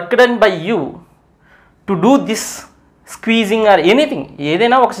 So work done by you to do this squeezing or anything,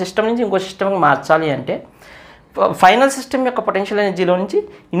 ఏదైనా ఒక system నుంచి ఇంకో సిస్టమ్కి మార్చాలి అంటే final system యొక్క potential ఎనర్జీలో నుంచి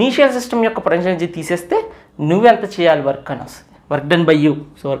ఇనీషియల్ సిస్టమ్ యొక్క పొటెన్షియల్ ఎనర్జీ తీసేస్తే నువ్వెంత చేయాలి వర్క్ అని వస్తుంది. Work done by you,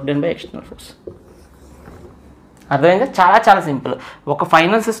 so work done by external force. అర్థమైందా? చాలా సింపుల్. ఒక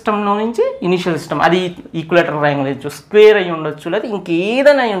ఫైనల్ సిస్టంలో నుంచి ఇనిషియల్ సిస్టమ్, అది ఈక్వలేటర్ ట్రయాంగిల్ అయ్యొచ్చు, స్క్వేర్ అయ్యి ఉండొచ్చు, లేదా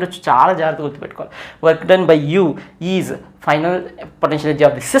ఇంకేదైనా అయ్యి ఉండొచ్చు. చాలా జాగ్రత్తగా గుర్తుపెట్టుకోవాలి. Work done by you is final potential energy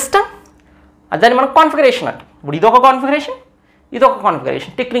of the system. దాన్ని మనం కాన్ఫిగరేషన్ అంటాం. ఇప్పుడు ఇదొక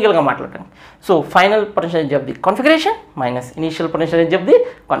కాన్ఫిగరేషన్ టెక్నికల్గా మాట్లాడటం. So final potential energy of the configuration minus initial potential energy of the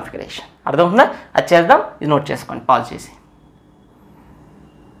configuration. అర్థమవుతుందా? అది చేద్దాం. ఇది నోట్ చేసుకోండి పాజ్ చేసి.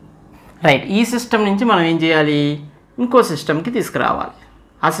 రైట్, ఈ సిస్టమ్ నుంచి మనం ఏం చేయాలి, ఇంకో సిస్టమ్కి తీసుకురావాలి.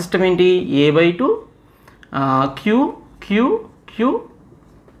 ఆ సిస్టమ్ ఏంటి, a/2 క్యూ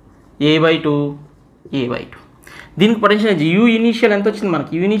a/2. దీనికి పొటెన్షియల్ ఎనర్జీ యూ ఇనీషియల్ ఎంత వచ్చింది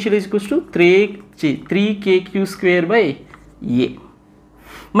మనకి, you initial is equals to 3kq²/a.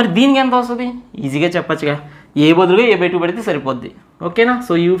 మరి దీనికి ఎంత వస్తుంది, ఈజీగా చెప్పచ్చుగా, ఏ బదులుగా a/2 పెడితే సరిపోద్ది. ఓకేనా?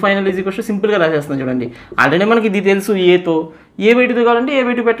 So you final is equals to సింపుల్గా రాసేస్తున్నాం చూడండి. ఆల్రెడీ మనకి ఇది తెలుసు, ఏతో a/2 కావాలంటే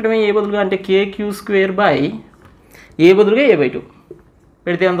a/2 పెట్టడమే. ఏ బదులుగా అంటే kq²/a బదులుగా a/2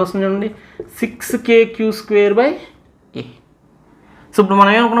 పెడితే ఎంత వస్తుంది చూడండి, 6kq²/a. సో ఇప్పుడు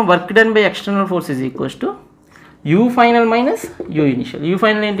మనం ఏమనుకున్నాం, work done by external force is equals to you final minus you initial. You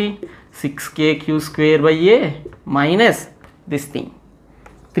final ఏంటి, 6kq²/a minus this thing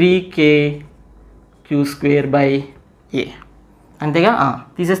 3kq²/a. అంతేగా?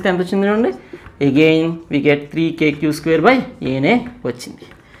 తీసేస్తే ఎంత వచ్చింది చూడండి, అగైన్ వి గెట్ 3kq²/a వచ్చింది.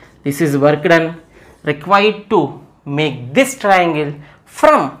 This is work done required to make this triangle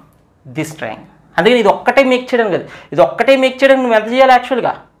from this triangle. అందుకని ఇది ఒక్కటే మేక్ చేయడం కదా, ఇది ఒక్కటే మేక్ చేయడం నువ్వు ఎంత చేయాలి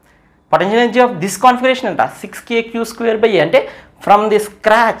యాక్చువల్గా, potential energy of this configuration అంట 6kq²/a. అంటే from the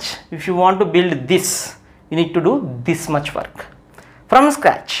scratch if you want to build this you need to do this much work from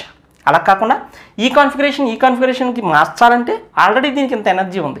scratch. అలా కాకుండా ఈ కాన్ఫిగరేషన్కి మార్చాలంటే ఆల్రెడీ దీనికి ఇంత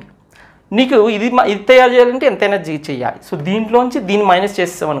ఎనర్జీ ఉంది, నీకు ఇది తయారు చేయాలంటే ఎంత ఎనర్జీ చేయాలి. సో దీంట్లోంచి దీన్ని మైనస్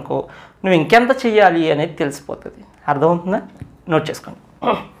చేసావనుకో నువ్వు ఇంకెంత చేయాలి అనేది తెలిసిపోతుంది. అర్థమవుతుందా? నోట్ చేసుకోండి.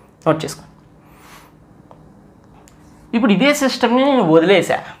 ఇప్పుడు ఇదే సిస్టమ్ని నేను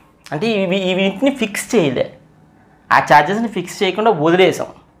వదిలేసా అంటే వీటిని ఫిక్స్ చేయలే, ఆ ఛార్జెస్ని ఫిక్స్ చేయకుండా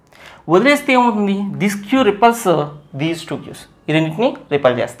వదిలేస్తే ఏమవుతుంది, this queue repulse these 2 cues, ఈ రెండింటిని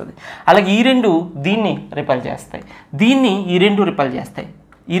రిపల్ చేస్తుంది. అలాగే ఈ రెండు దీన్ని రిపల్ చేస్తాయి, ఈ రెండు రిపల్ చేస్తాయి,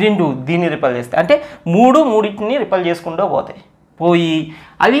 ఈ రెండు దీన్ని రిపల్ చేస్తాయి. అంటే మూడింటిని రిపల్ చేసుకుంటూ పోయి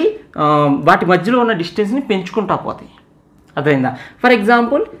అవి వాటి మధ్యలో ఉన్న డిస్టెన్స్ని పెంచుకుంటూ పోతాయి. అర్థమైందా? ఫర్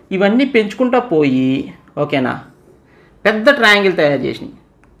ఎగ్జాంపుల్ ఇవన్నీ పెంచుకుంటూ పోయి, ఓకేనా, పెద్ద ట్రయాంగిల్ తయారు చేసినాయి.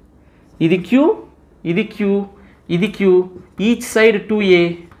 ఇది క్యూ, ఈచ్ సైడ్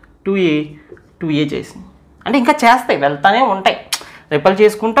 2a చేసింది. అంటే ఇంకా చేస్తాయి, వెళ్తానే ఉంటాయి. రిపల్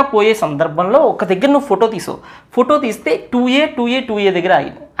చేసుకుంటా పోయే సందర్భంలో ఒక దగ్గర నువ్వు ఫోటో తీస్తే 2a దగ్గర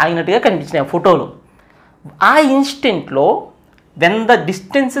ఆగినట్టుగా కనిపించినాయి ఫోటోలో. ఆ ఇన్స్టెంట్లో when the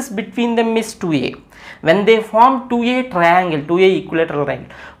distances between them is 2a, when they form 2a equilateral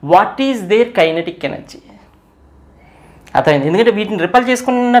triangle, what is their kinetic energy? అర్థమైంది? ఎందుకంటే వీటిని రిపల్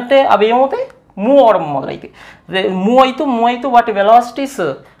చేసుకున్నట్టే అవి ఏమవుతాయి, మూవ్ అవడం మొదలైతాయి. మూవ్ అవుతూ వాటికి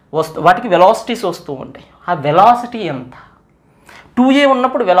వెలాసిటీస్ వస్తూ ఉంటాయి. ఆ వెలాసిటీ ఎంత, 2a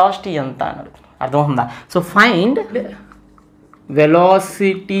ఉన్నప్పుడు వెలాసిటీ ఎంత అని అడుగుతున్నాం. అర్థమవుతుందా? So find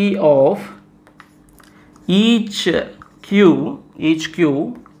velocity of each Q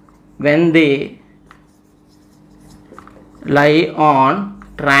when they lie on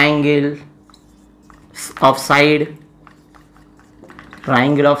triangle of side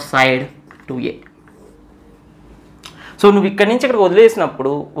 2a. So నువ్వు ఇక్కడ నుంచి ఇక్కడ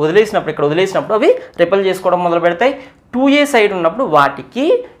వదిలేసినప్పుడు ఇక్కడ వదిలేసినప్పుడు అవి రిపెల్ చేసుకోవడం మొదలు పెడతాయి. 2a సైడ్ ఉన్నప్పుడు వాటికి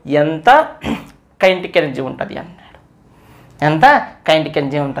ఎంత కైనెటిక్ ఎనర్జీ ఉంటుంది అన్నాడు. ఎంత కైనెటిక్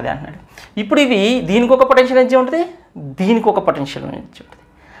ఎనర్జీ ఉంటుంది అన్నాడు. ఇప్పుడు ఇవి దీనికి ఒక పొటెన్షియల్ ఎనర్జీ ఉంటుంది, దీనికి ఒక పొటెన్షియల్ ఎనర్జీ ఉంటుంది.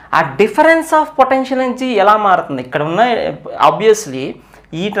 ఆ డిఫరెన్స్ ఆఫ్ పొటెన్షియల్ ఎనర్జీ ఎలా మారుతుంది? ఇక్కడ ఉన్న ఆబ్వియస్లీ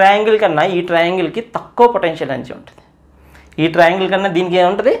ఈ ట్రయాంగిల్ కన్నా ఈ ట్రయాంగిల్కి తక్కువ పొటెన్షియల్ ఎనర్జీ ఉంటుంది. ఈ ట్రయాంగిల్ కన్నా దీనికి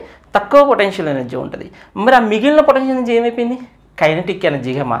ఏముంటుంది? తక్కువ పొటెన్షియల్ ఎనర్జీ ఉంటుంది. మరి ఆ మిగిలిన పొటెన్షియల్ ఎనర్జీ ఏమైపోయింది? కైనెటిక్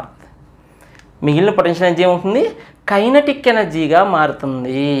ఎనర్జీగా మారుతుంది. మిగిలిన పొటెన్షియల్ ఎనర్జీ ఏమవుతుంది? కైనెటిక్ ఎనర్జీగా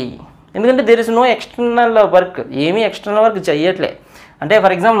మారుతుంది. ఎందుకంటే there is no external work, ఏమీ ఎక్స్టర్నల్ వర్క్ చేయట్లే. అంటే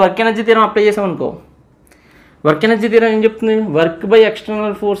for example work energy theorem apply చేసాం అనుకో, వర్క్ ఎనర్జీ థియరం ఏం చెప్తుంది? Work by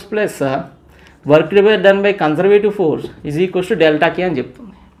external force plus work done by conservative force is equals to delta కే అని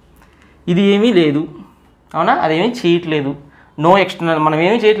చెప్తుంది. ఇది ఏమీ లేదు, అవునా? అదేమీ చేయట్లేదు, నో ఎక్స్టర్నల్, మనం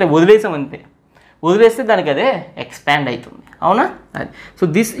ఏమీ చేయట్లేదు, వదిలేసాం అంతే. వదిలేస్తే దానికి అదే ఎక్స్పాండ్ అవుతుంది, అవునా? అది so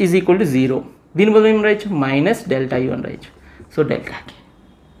this is equal to 0. దీని బదులు ఏం రాయొచ్చు? మైనస్ డెల్టా యూ అని రాయొచ్చు. సో డెల్టా కే,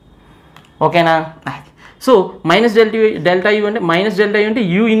 ఓకేనా? సో మైనస్ డెల్టా యూ అంటే మైనస్ డెల్టా యూ అంటే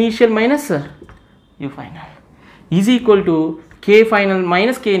you initial minus you final is equal to K final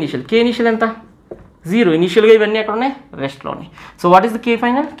minus K initial. K initial ఎంత? 0. ఇనీషియల్గా ఇవన్నీ ఎక్కడ ఉన్నాయి? రెస్ట్లో ఉన్నాయి. So what is the K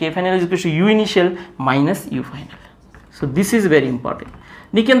final? K final is equal to you initial minus you final. So this is very important.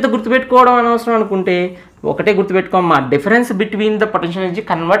 నీకు ఎంత గుర్తుపెట్టుకోవడం అనవసరం అనుకుంటే ఒకటే గుర్తుపెట్టుకో, మా difference between the potential energy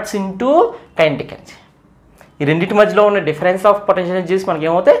converts into kinetic energy. ఈ రెండింటి మధ్యలో ఉన్న డిఫరెన్స్ ఆఫ్ పొటెన్షియల్ ఎనర్జీస్ మనకి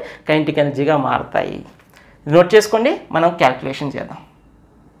ఏమవుతాయి? కైనెటిక్ ఎనర్జీగా మారుతాయి. నోట్ చేసుకోండి, మనం క్యాల్కులేషన్ చేద్దాం.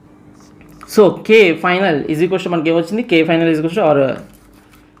 So K final is equals to మనకి ఏమొచ్చింది? కే final is equals to R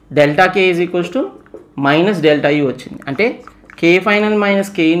delta K is equals to minus delta U వచ్చింది. అంటే కే final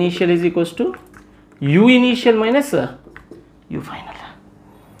minus K initial is equals to you initial minus you final.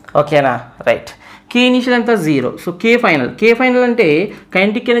 ఓకేనా? Right. కే initial ఎంత? 0. So కే final అంటే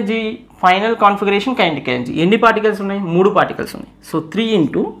kinetic energy final configuration kinetic energy. ఎన్ని particles ఉన్నాయి? 3 particles ఉన్నాయి. So 3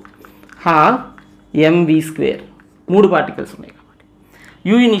 into ½ mv², 3 particles ఉన్నాయి కాబట్టి.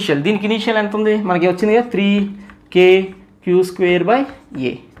 యూ ఇనీషియల్, దీనికి ఇనీషియల్ ఎంత ఉంది? మనకి వచ్చింది కదా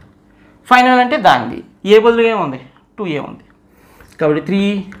 3kq²/a. ఫైనల్ అంటే దానిది ఏ బదులుగా ఏముంది? 2a ఉంది కాబట్టి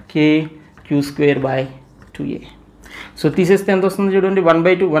 3kq²/2a. సో తీసేస్తే ఎంత వస్తుంది చూడండి?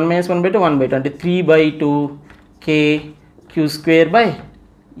 1/2, 1 - 1/2, 1/2 అంటే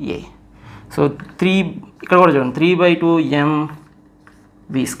 3/2kq²/a. సో 3 ఇక్కడ కూడా చూడండి 3/2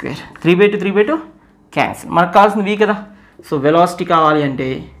 mv². 3/2 క్యాన్సిల్. మనకు కావాల్సింది v కదా. సో వెలాసిటీ కావాలి అంటే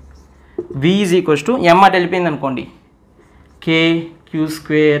v is equals to m అటు వెళ్ళిపోయింది అనుకోండి,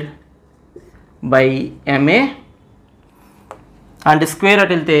 kq²/ma అండ్ స్క్వేర్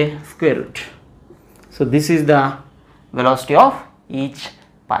అటు వెళ్తే square root. So this is the velocity of each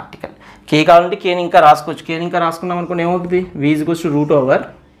particle. కే కావాలంటే కేని ఇంకా రాసుకోవచ్చు. కేని ఇంకా రాసుకున్నాం అనుకోండి ఏమవుతుంది? v ఈజ్ ఈక్వల్స్ టు √/,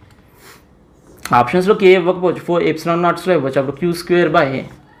 ఆప్షన్స్లో కే ఇవ్వకపోవచ్చు, 4 ε0లో ఇవ్వచ్చు. అప్పుడు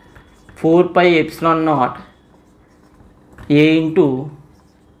q²/4πε0 a into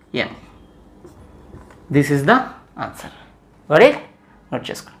m. This is the answer. Ready? Note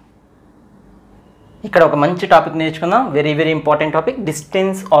చేసుకోండి. ఇక్కడ ఒక మంచి టాపిక్ నేర్చుకుందాం, very very important topic,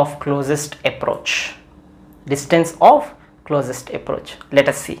 distance of closest approach. Distance of closest approach. Let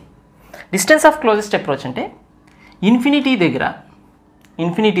us see. Distance of closest approach అంటే ఇన్ఫినిటీ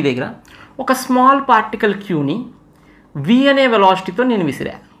దగ్గర ఒక small particle క్యూని v అనే వెలాసిటీతో నేను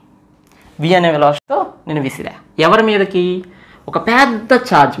విసిరా. ఎవరి మీదకి? ఒక పెద్ద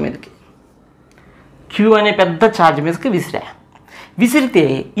ఛార్జ్ మీదకి, q అనే పెద్ద ఛార్జ్ మీదకి విసిరితే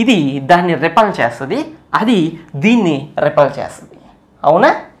ఇది దాన్ని రెపల్ చేస్తుంది, అది దీన్ని రెపల్ చేస్తుంది,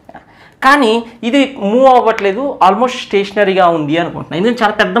 అవునా? కానీ ఇది మూవ్ అవ్వట్లేదు, ఆల్మోస్ట్ స్టేషనరీగా ఉంది అనుకుంటున్నాను. ఎందుకంటే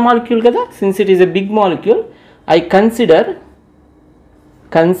చాలా పెద్ద మాలిక్యూల్ కదా. Since it is a big molecule, I consider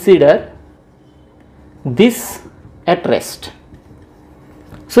this at rest.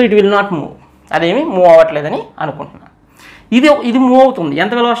 So it will not move, అదేమి మూవ్ అవ్వట్లేదని అనుకుంటున్నాను. ఇది మూవ్ అవుతుంది,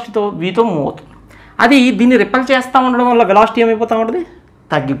 ఎంత వెలాసిటీతో? వీతో మూవ్ అవుతుంది. అది దీన్ని రిపెల్ చేస్తూ ఉండడం వల్ల వెలాసిటీ ఏమైపోతూ ఉంటుంది?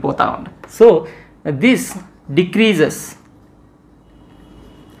 తగ్గిపోతూ ఉంటుంది. So this decreases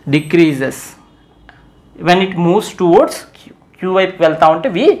when it moves towards queue వైపు వెళ్తూ ఉంటే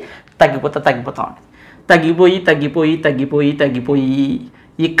వి తగ్గిపోతూ ఉంటుంది. తగ్గిపోయి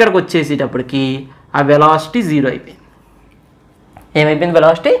ఇక్కడికి వచ్చేసేటప్పటికి ఆ వెలాసిటీ 0 అయిపోయింది. ఏమైపోయింది?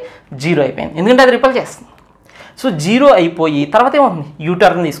 వెలాసిటీ 0 అయిపోయింది, ఎందుకంటే అది రిపెల్ చేస్తుంది. సో 0 అయిపోయి తర్వాత ఏమవుతుంది?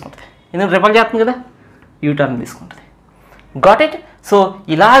 యూటర్న్ తీసుకుంటుంది, ఎందుకంటే రిపెల్ చేస్తుంది కదా, యూటర్న్ తీసుకుంటుంది. Got it? సో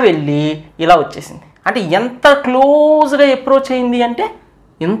ఇలా వెళ్ళి ఇలా వచ్చేసింది. అంటే ఎంత క్లోజ్గా అప్రోచ్ అయింది అంటే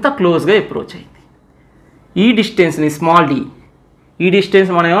ఇంత క్లోజ్గా అప్రోచ్ అయింది. ఈ డిస్టెన్స్ని స్మాల్ డి, ఈ డిస్టెన్స్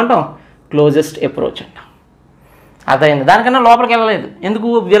మనం ఏమంటాం క్లోజెస్ట్ అప్రోచ్ అంటాం. అదైంది. దానికన్నా లోపలికి వెళ్ళలేదు. ఎందుకు?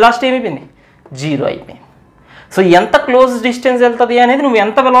 వెలాసిటీ ఏమైపోయింది? 0 అయిపోయింది. సో ఎంత క్లోజ్ డిస్టెన్స్ వెళ్తుంది అనేది నువ్వు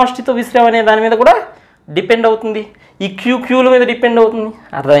ఎంత వెలాసిటీతో విసిరావు అనే దాని మీద కూడా డిపెండ్ అవుతుంది. ఈ క్యూల మీద డిపెండ్ అవుతుంది.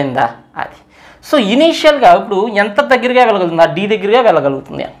 అర్థమైందా? అది. సో ఇనీషియల్గా ఇప్పుడు ఎంత దగ్గరగా వెళ్ళగలుగుతుంది? ఆ డి దగ్గరగా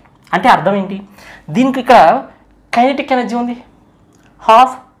వెళ్ళగలుగుతుంది అంటే అర్థం ఏంటి? దీనికి ఇక్కడ కైనెటిక్ ఎనర్జీ ఉంది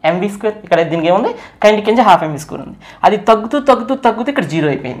 12 mv². ఇక్కడ దీనికి ఏముంది? కైనెటిక్ ఎనర్జీ 12 mv² ఉంది. అది తగ్గుతూ ఇక్కడ 0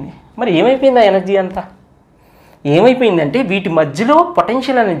 అయిపోయింది. మరి ఏమైపోయింది ఆ ఎనర్జీ అంతా? ఏమైపోయిందంటే వీటి మధ్యలో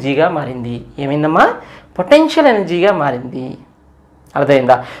పొటెన్షియల్ ఎనర్జీగా మారింది. ఏమైందమ్మా? పొటెన్షియల్ ఎనర్జీగా మారింది.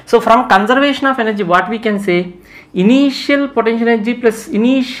 అర్థమైందా? So from conservation of energy what we can say initial potential energy plus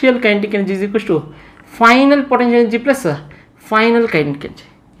initial kinetic energy is equals to final potential energy plus final kinetic energy.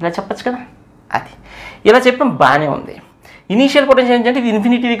 ఇలా చెప్పచ్చు కదా. అది ఇలా చెప్పాం, బాగానే ఉంది. ఇనీషియల్ పొటెన్షియల్ ఎనర్జీ అంటే ఇది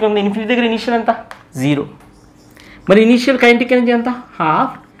ఇన్ఫినిటీ దగ్గర ఉంది. ఇన్ఫినిటీ దగ్గర ఇనీషియల్ ఎంత? 0. మరి ఇనీషియల్ కైనెటిక్ ఎనర్జీ ఎంత?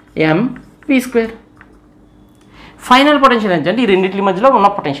 12 mv². ఫైనల్ పొటెన్షియల్ ఎనర్జీ అంటే ఈ రెండింటి మధ్యలో ఉన్న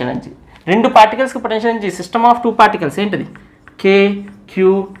పొటెన్షియల్ ఎనర్జీ. రెండు పార్టికల్స్కి potential energy system of 2 particles ఏంటిది? kqq/d²,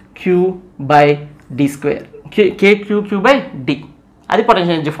 kqq/d. అది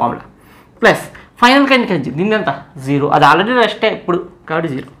potential energy formula. Plus final kinetic energy దీని ఎంత? 0. అది ఆల్రెడీ రెస్టే ఇప్పుడు కాబట్టి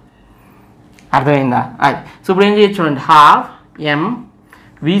 0. అర్థమైందా? అది. సో ఇప్పుడు ఏం చేయొచ్చు చూడండి, 12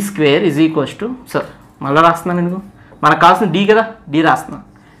 mv² is equals to, sir మళ్ళీ రాస్తున్నాను ఎందుకు, మనకు కావాల్సిన డి కదా, డి రాస్తున్నాను.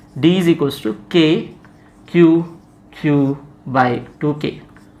 D is equals to kqq/2k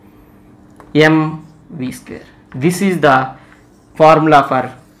mv². This is the formula for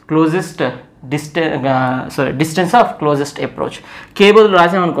closest distance of closest approach. కే బదులు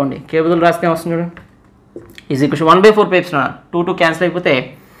రాసామనుకోండి, కే బదులు రాస్తే వస్తుంది చూడండి, ఈజ్ ఈక్వల్స్ 1/4 πε0. 2 క్యాన్సిల్ అయిపోతే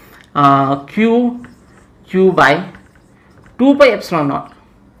q/2πε0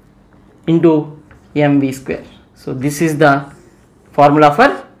 into mv². So this is the formula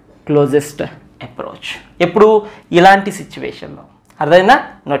for closest approach. ఎప్పుడు? ఇలాంటి సిచ్యువేషన్లో. అర్థమైందా?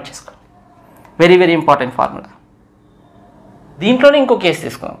 నోట్ చేసుకో. Very very important formula. దీంట్లోనే ఇంకో కేసు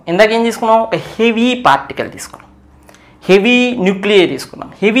తీసుకున్నాం. ఇందాక ఏం తీసుకున్నాం? ఒక హెవీ పార్టికల్ తీసుకున్నాం, హెవీ న్యూక్లియై తీసుకున్నాం.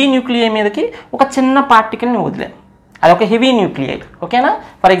 హెవీ న్యూక్లియై మీదకి ఒక చిన్న పార్టికల్ని వదిలాం, అది ఒక హెవీ న్యూక్లియై. ఓకేనా?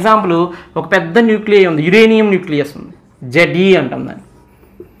 ఫర్ ఎగ్జాంపుల్ ఒక పెద్ద న్యూక్లియై ఉంది, యురేనియం న్యూక్లియస్ ఉంది, ZE అంటాం దాన్ని.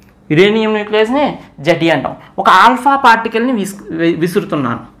 యురేనియం న్యూక్లియస్ని ZE అంటాం. ఒక ఆల్ఫా పార్టికల్ని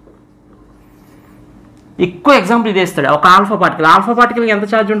విసురుతున్నాను. ఎక్కువ ఎగ్జాంపుల్ ఇదే ఇస్తాడు. ఒక ఆల్ఫా పార్టికల్కి ఎంత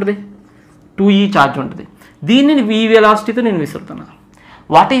ఛార్జ్ ఉంటుంది? 2e ఛార్జ్ ఉంటుంది. దీనిని v వెలాసిటీతో నేను విసురుతున్నాను.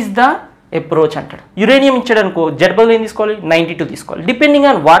 వాట్ ఈస్ ద అప్రోచ్ అంటాడు. యురేనియం ఇచ్చాడు అనుకో, జెడ్ బదులు ఏం తీసుకోవాలి? 92 తీసుకోవాలి. డిపెండింగ్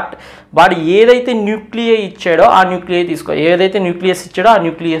ఆన్ వాడు ఏదైతే న్యూక్లియై ఇచ్చాడో ఆ న్యూక్లియై తీసుకోవాలి, ఏదైతే న్యూక్లియస్ ఇచ్చాడో ఆ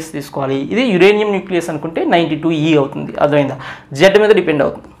న్యూక్లియస్ తీసుకోవాలి. ఇది యురేనియం న్యూక్లియస్ అనుకుంటే 92e అవుతుంది. అర్థమైందా? జెడ్ మీద డిపెండ్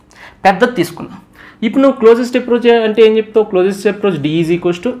అవుతుంది. పెద్దది తీసుకున్నాం. ఇప్పుడు నువ్వు క్లోజెస్ట్ అప్రోచ్ అంటే ఏం చెప్తావు? Closest approach D is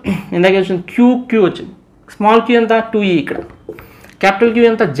equals to, ఇందాక వచ్చింది క్యూ వచ్చింది, స్మాల్ క్యూ ఎంత? 2e. ఇక్కడ క్యాపిటల్ క్యూ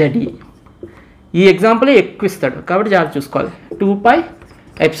ఎంత? ZE. ఈ ఎగ్జాంపుల్ ఎక్కువ ఇస్తాడు కాబట్టి జాగ్రత్త చూసుకోవాలి.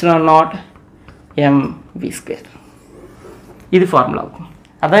 2πε0 mv². ఇది ఫార్ములా అవుతుంది.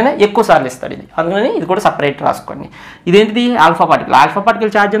 అదైనా ఎక్కువ సార్లు ఇస్తాడు ఇది, అందుకని ఇది కూడా సపరేట్ రాసుకోండి. ఇదేంటిది? ఆల్ఫా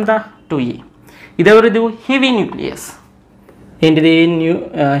పార్టికల్ ఛార్జ్ ఎంత? 2e. ఇది ఎవరిది? Heavy nucleus. ఏంటిది?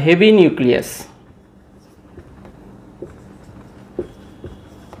 Heavy nucleus.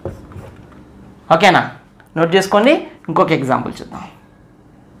 ఓకేనా? నోట్ చేసుకోండి. ఇంకొక ఎగ్జాంపుల్ చూద్దాం.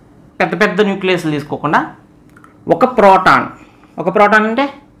 పెద్ద పెద్ద న్యూక్లియస్లు తీసుకోకుండా ఒక ప్రోటాన్ అంటే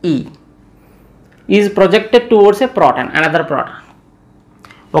E is projected towards a proton, another proton.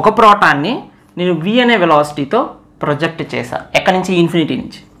 ఒక ప్రోటాన్ని నేను v అనే వెలాసిటీతో ప్రొజెక్ట్ చేశా. ఎక్కడి నుంచి? ఇన్ఫినిటీ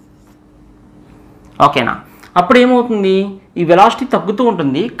నుంచి. ఓకేనా? అప్పుడు ఏమవుతుంది? ఈ వెలాసిటీ తగ్గుతూ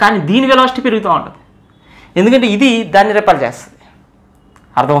ఉంటుంది, కానీ దీని వెలాసిటీ పెరుగుతూ ఉంటుంది. ఎందుకంటే ఇది దాన్ని రిపల్ చేస్తుంది.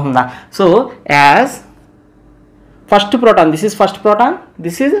 అర్థమవుతుందా? So as first proton, this is first proton,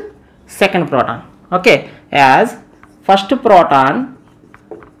 this is second proton. Okay, as first proton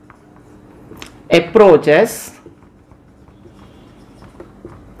approaches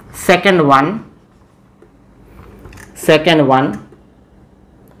second one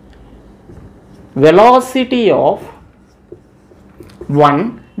velocity of 1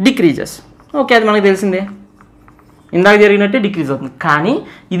 decreases. Okay, అది మనకు తెలిసిందే, ఇందాక జరిగినట్టే డిక్రీజ్ అవుతుంది. కానీ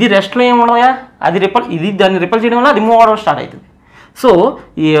ఇది రెస్ట్లో ఏముండదా? అది ఇది దాన్ని రిపల్ చేయడం వల్ల అది మూవ్ అవడం స్టార్ట్ అవుతుంది. సో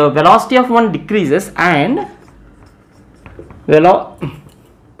ఈ velocity of 1 decreases and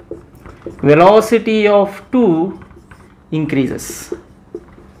velocity of 2 increases.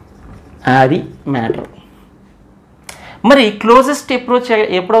 అది మ్యాటర్. మరి క్లోజెస్ట్ అప్రోచ్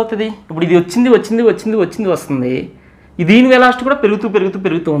ఎప్పుడవుతుంది? ఇప్పుడు ఇది వచ్చింది. దీని వెలాసిటీ కూడా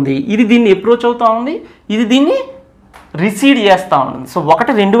పెరుగుతూ ఉంది. ఇది దీన్ని అప్రోచ్ అవుతూ ఉంది, ఇది దీన్ని రిసీడ్ చేస్తూ ఉంటుంది. సో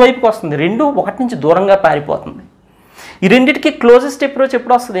ఒకటి రెండు వైపుకి వస్తుంది, రెండు ఒకటి నుంచి దూరంగా పారిపోతుంది. ఈ రెండింటికి క్లోజెస్ట్ అప్రోచ్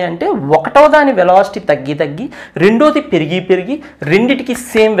ఎప్పుడు వస్తుంది అంటే ఒకటో దాని వెలాసిటీ తగ్గి రెండోది పెరిగి రెండింటికి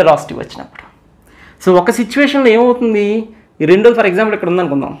సేమ్ వెలాసిటీ వచ్చినప్పుడు. సో ఒక సిచ్యువేషన్లో ఏమవుతుంది, ఈ రెండోది ఫర్ ఎగ్జాంపుల్ ఇక్కడ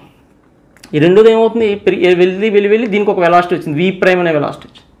ఉందనుకుందాం, ఈ రెండోది ఏమవుతుంది, వెళ్ళి దీనికి ఒక వెలాసిటీ వచ్చింది, వి ప్రైమ్ అనే వెలాసిటీ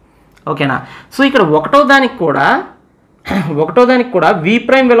వచ్చింది. ఓకేనా. సో ఇక్కడ ఒకటో దానికి కూడా వి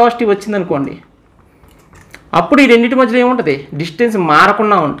ప్రైమ్ వెలాసిటీ వచ్చింది అనుకోండి, అప్పుడు ఈ రెండింటి మధ్యలో ఏముంటుంది, డిస్టెన్స్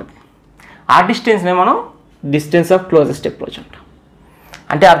మారకుండా ఉంటుంది. ఆ డిస్టెన్స్నే మనం డిస్టెన్స్ ఆఫ్ క్లోజెస్ట్ అప్రోచ్ అంటాం.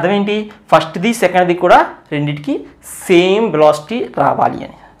 అంటే అర్థం ఏంటి, ఫస్ట్ది సెకండ్ది కూడా రెండింటికి సేమ్ వెలాసిటీ రావాలి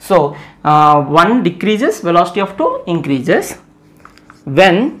అని. So one decreases, velocity of two increases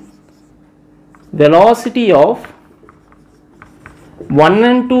when velocity of 1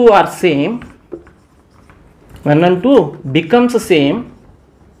 and 2 are same, 1 and 2 becomes same,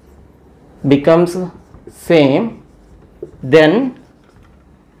 then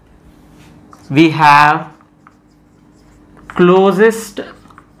we have closest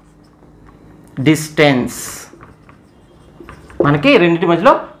distance. మనకి రెండింటి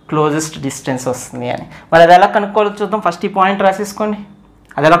మధ్యలో క్లోజెస్ట్ డిస్టెన్స్ వస్తుంది అని. మరి అది ఎలా కనుక్కోవాలో చూద్దాం. ఫస్ట్ ఈ పాయింట్ రాసేసుకోండి,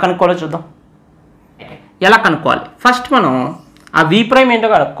 అది ఎలా కనుక్కోవాలో చూద్దాం. ఎలా కనుక్కోవాలి, ఫస్ట్ మనం ఆ వి ప్రైమ్ ఏంటో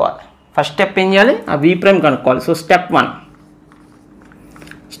కనుక్కోవాలి. ఫస్ట్ స్టెప్ ఏం చేయాలి, ఆ వి ప్రైమ్ కనుక్కోవాలి. సో స్టెప్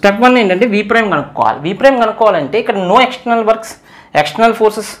వన్ ఏంటంటే వి ప్రైమ్ కనుక్కోవాలి. వి ప్రైమ్ కనుక్కోవాలంటే ఇక్కడ no external works,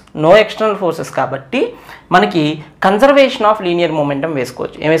 no external forces కాబట్టి మనకి కన్జర్వేషన్ ఆఫ్ లీనియర్ మొమెంటం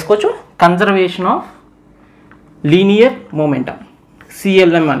వేసుకోవచ్చు. ఏం వేసుకోవచ్చు, conservation of linear momentum,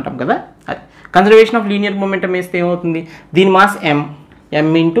 CLM అంటాం కదా. అది కన్జర్వేషన్ ఆఫ్ లీనియర్ మొమెంటం వేస్తే ఏమవుతుంది, దీని mass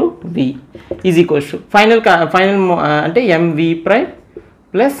m into v is equals to final అంటే mv prime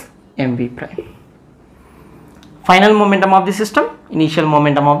plus mv prime, final momentum of the system, initial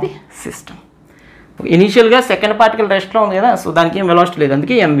momentum of the system. ఇనీషియల్గా second particle రెస్ట్లో ఉంది కదా, సో దానికి ఏం వెలాసిటీ లేదు,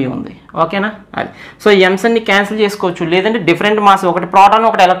 అందుకే mv ఉంది. ఓకేనా. అది సో ఎమ్స్ అన్ని క్యాన్సిల్ చేసుకోవచ్చు, లేదంటే డిఫరెంట్ మాస్, ఒకటి ప్రోటాన్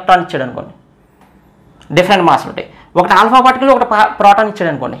ఒకటి ఎలక్ట్రాన్ ఇచ్చాడు అనుకోండి, డిఫరెంట్ మాస్ ఉంటాయి. ఒకటి ఆల్ఫా పార్టికల్ ఒకటి ప్రోటాన్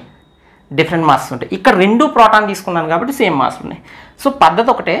ఇచ్చాడు అనుకోండి, డిఫరెంట్ మాస్ ఉంటాయి. ఇక్కడ రెండు ప్రోటాన్ తీసుకున్నాను కాబట్టి సేమ్ మాస్ ఉన్నాయి. సో పద్ధతి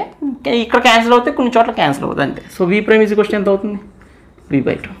ఒకటే, ఇక్కడ క్యాన్సిల్ అవుతాయి, కొన్ని చోట్ల క్యాన్సిల్ అవుతుంది అంతే. So we prime is equal to ఎంత అవుతుంది,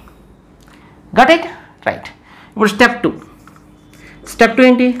 v/2. Got it, right. ఇప్పుడు స్టెప్ టూ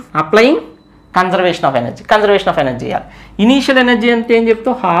ఏంటి, అప్లయింగ్ కన్జర్వేషన్ ఆఫ్ ఎనర్జీ చేయాలి. ఇనీషియల్ ఎనర్జీ అంటే ఏం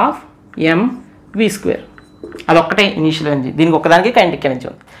చెప్తావు, 12 mv². అదొక్కటే ఇనీషియల్ ఎనర్జీ, దీనికి ఒక్కదానికి కైనెటిక్ ఎనర్జీ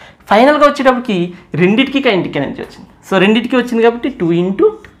ఉంది. ఫైనల్గా వచ్చేటప్పటికి రెండింటికి కైనెటిక్ ఎనర్జీ వచ్చింది. సో రెండింటికి వచ్చింది కాబట్టి 2 ×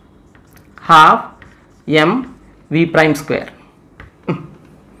 12 mv².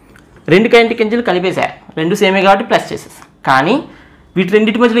 రెండు కైనెటిక్ ఎనర్జీలు కలిపేసా, రెండు సేమే కాబట్టి ప్లస్ చేసేసా. కానీ వీటి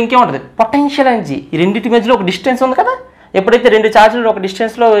రెండింటి మధ్యలో ఇంకేముంటుంది, పొటెన్షియల్ ఎనర్జీ. ఈ రెండింటి మధ్యలో ఒక డిస్టెన్స్ ఉంది కదా, ఎప్పుడైతే రెండు ఛార్జీలు ఒక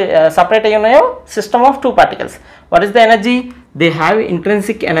డిస్టెన్స్లో సపరేట్ అయ్యి ఉన్నాయో, system of 2 particles, what is the energy, they have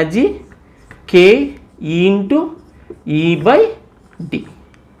intrinsic energy k × E/d.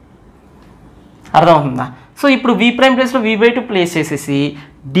 అర్థమవుతుందా. సో ఇప్పుడు v ప్రైమ్ ప్లేస్లో v/2 ప్లేస్ చేసేసి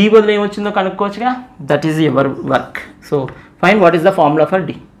d బదులు ఏమొచ్చిందో కనుక్కోవచ్చుగా, that is your work. So find what is the formula for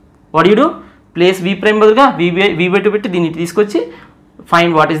d. What you do, place v prime బదులుగా v/2 పెట్టి దీన్ని తీసుకొచ్చి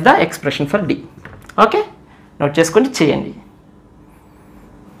find what is the expression for d. Okay, note చేసుకోండి, చేయండి.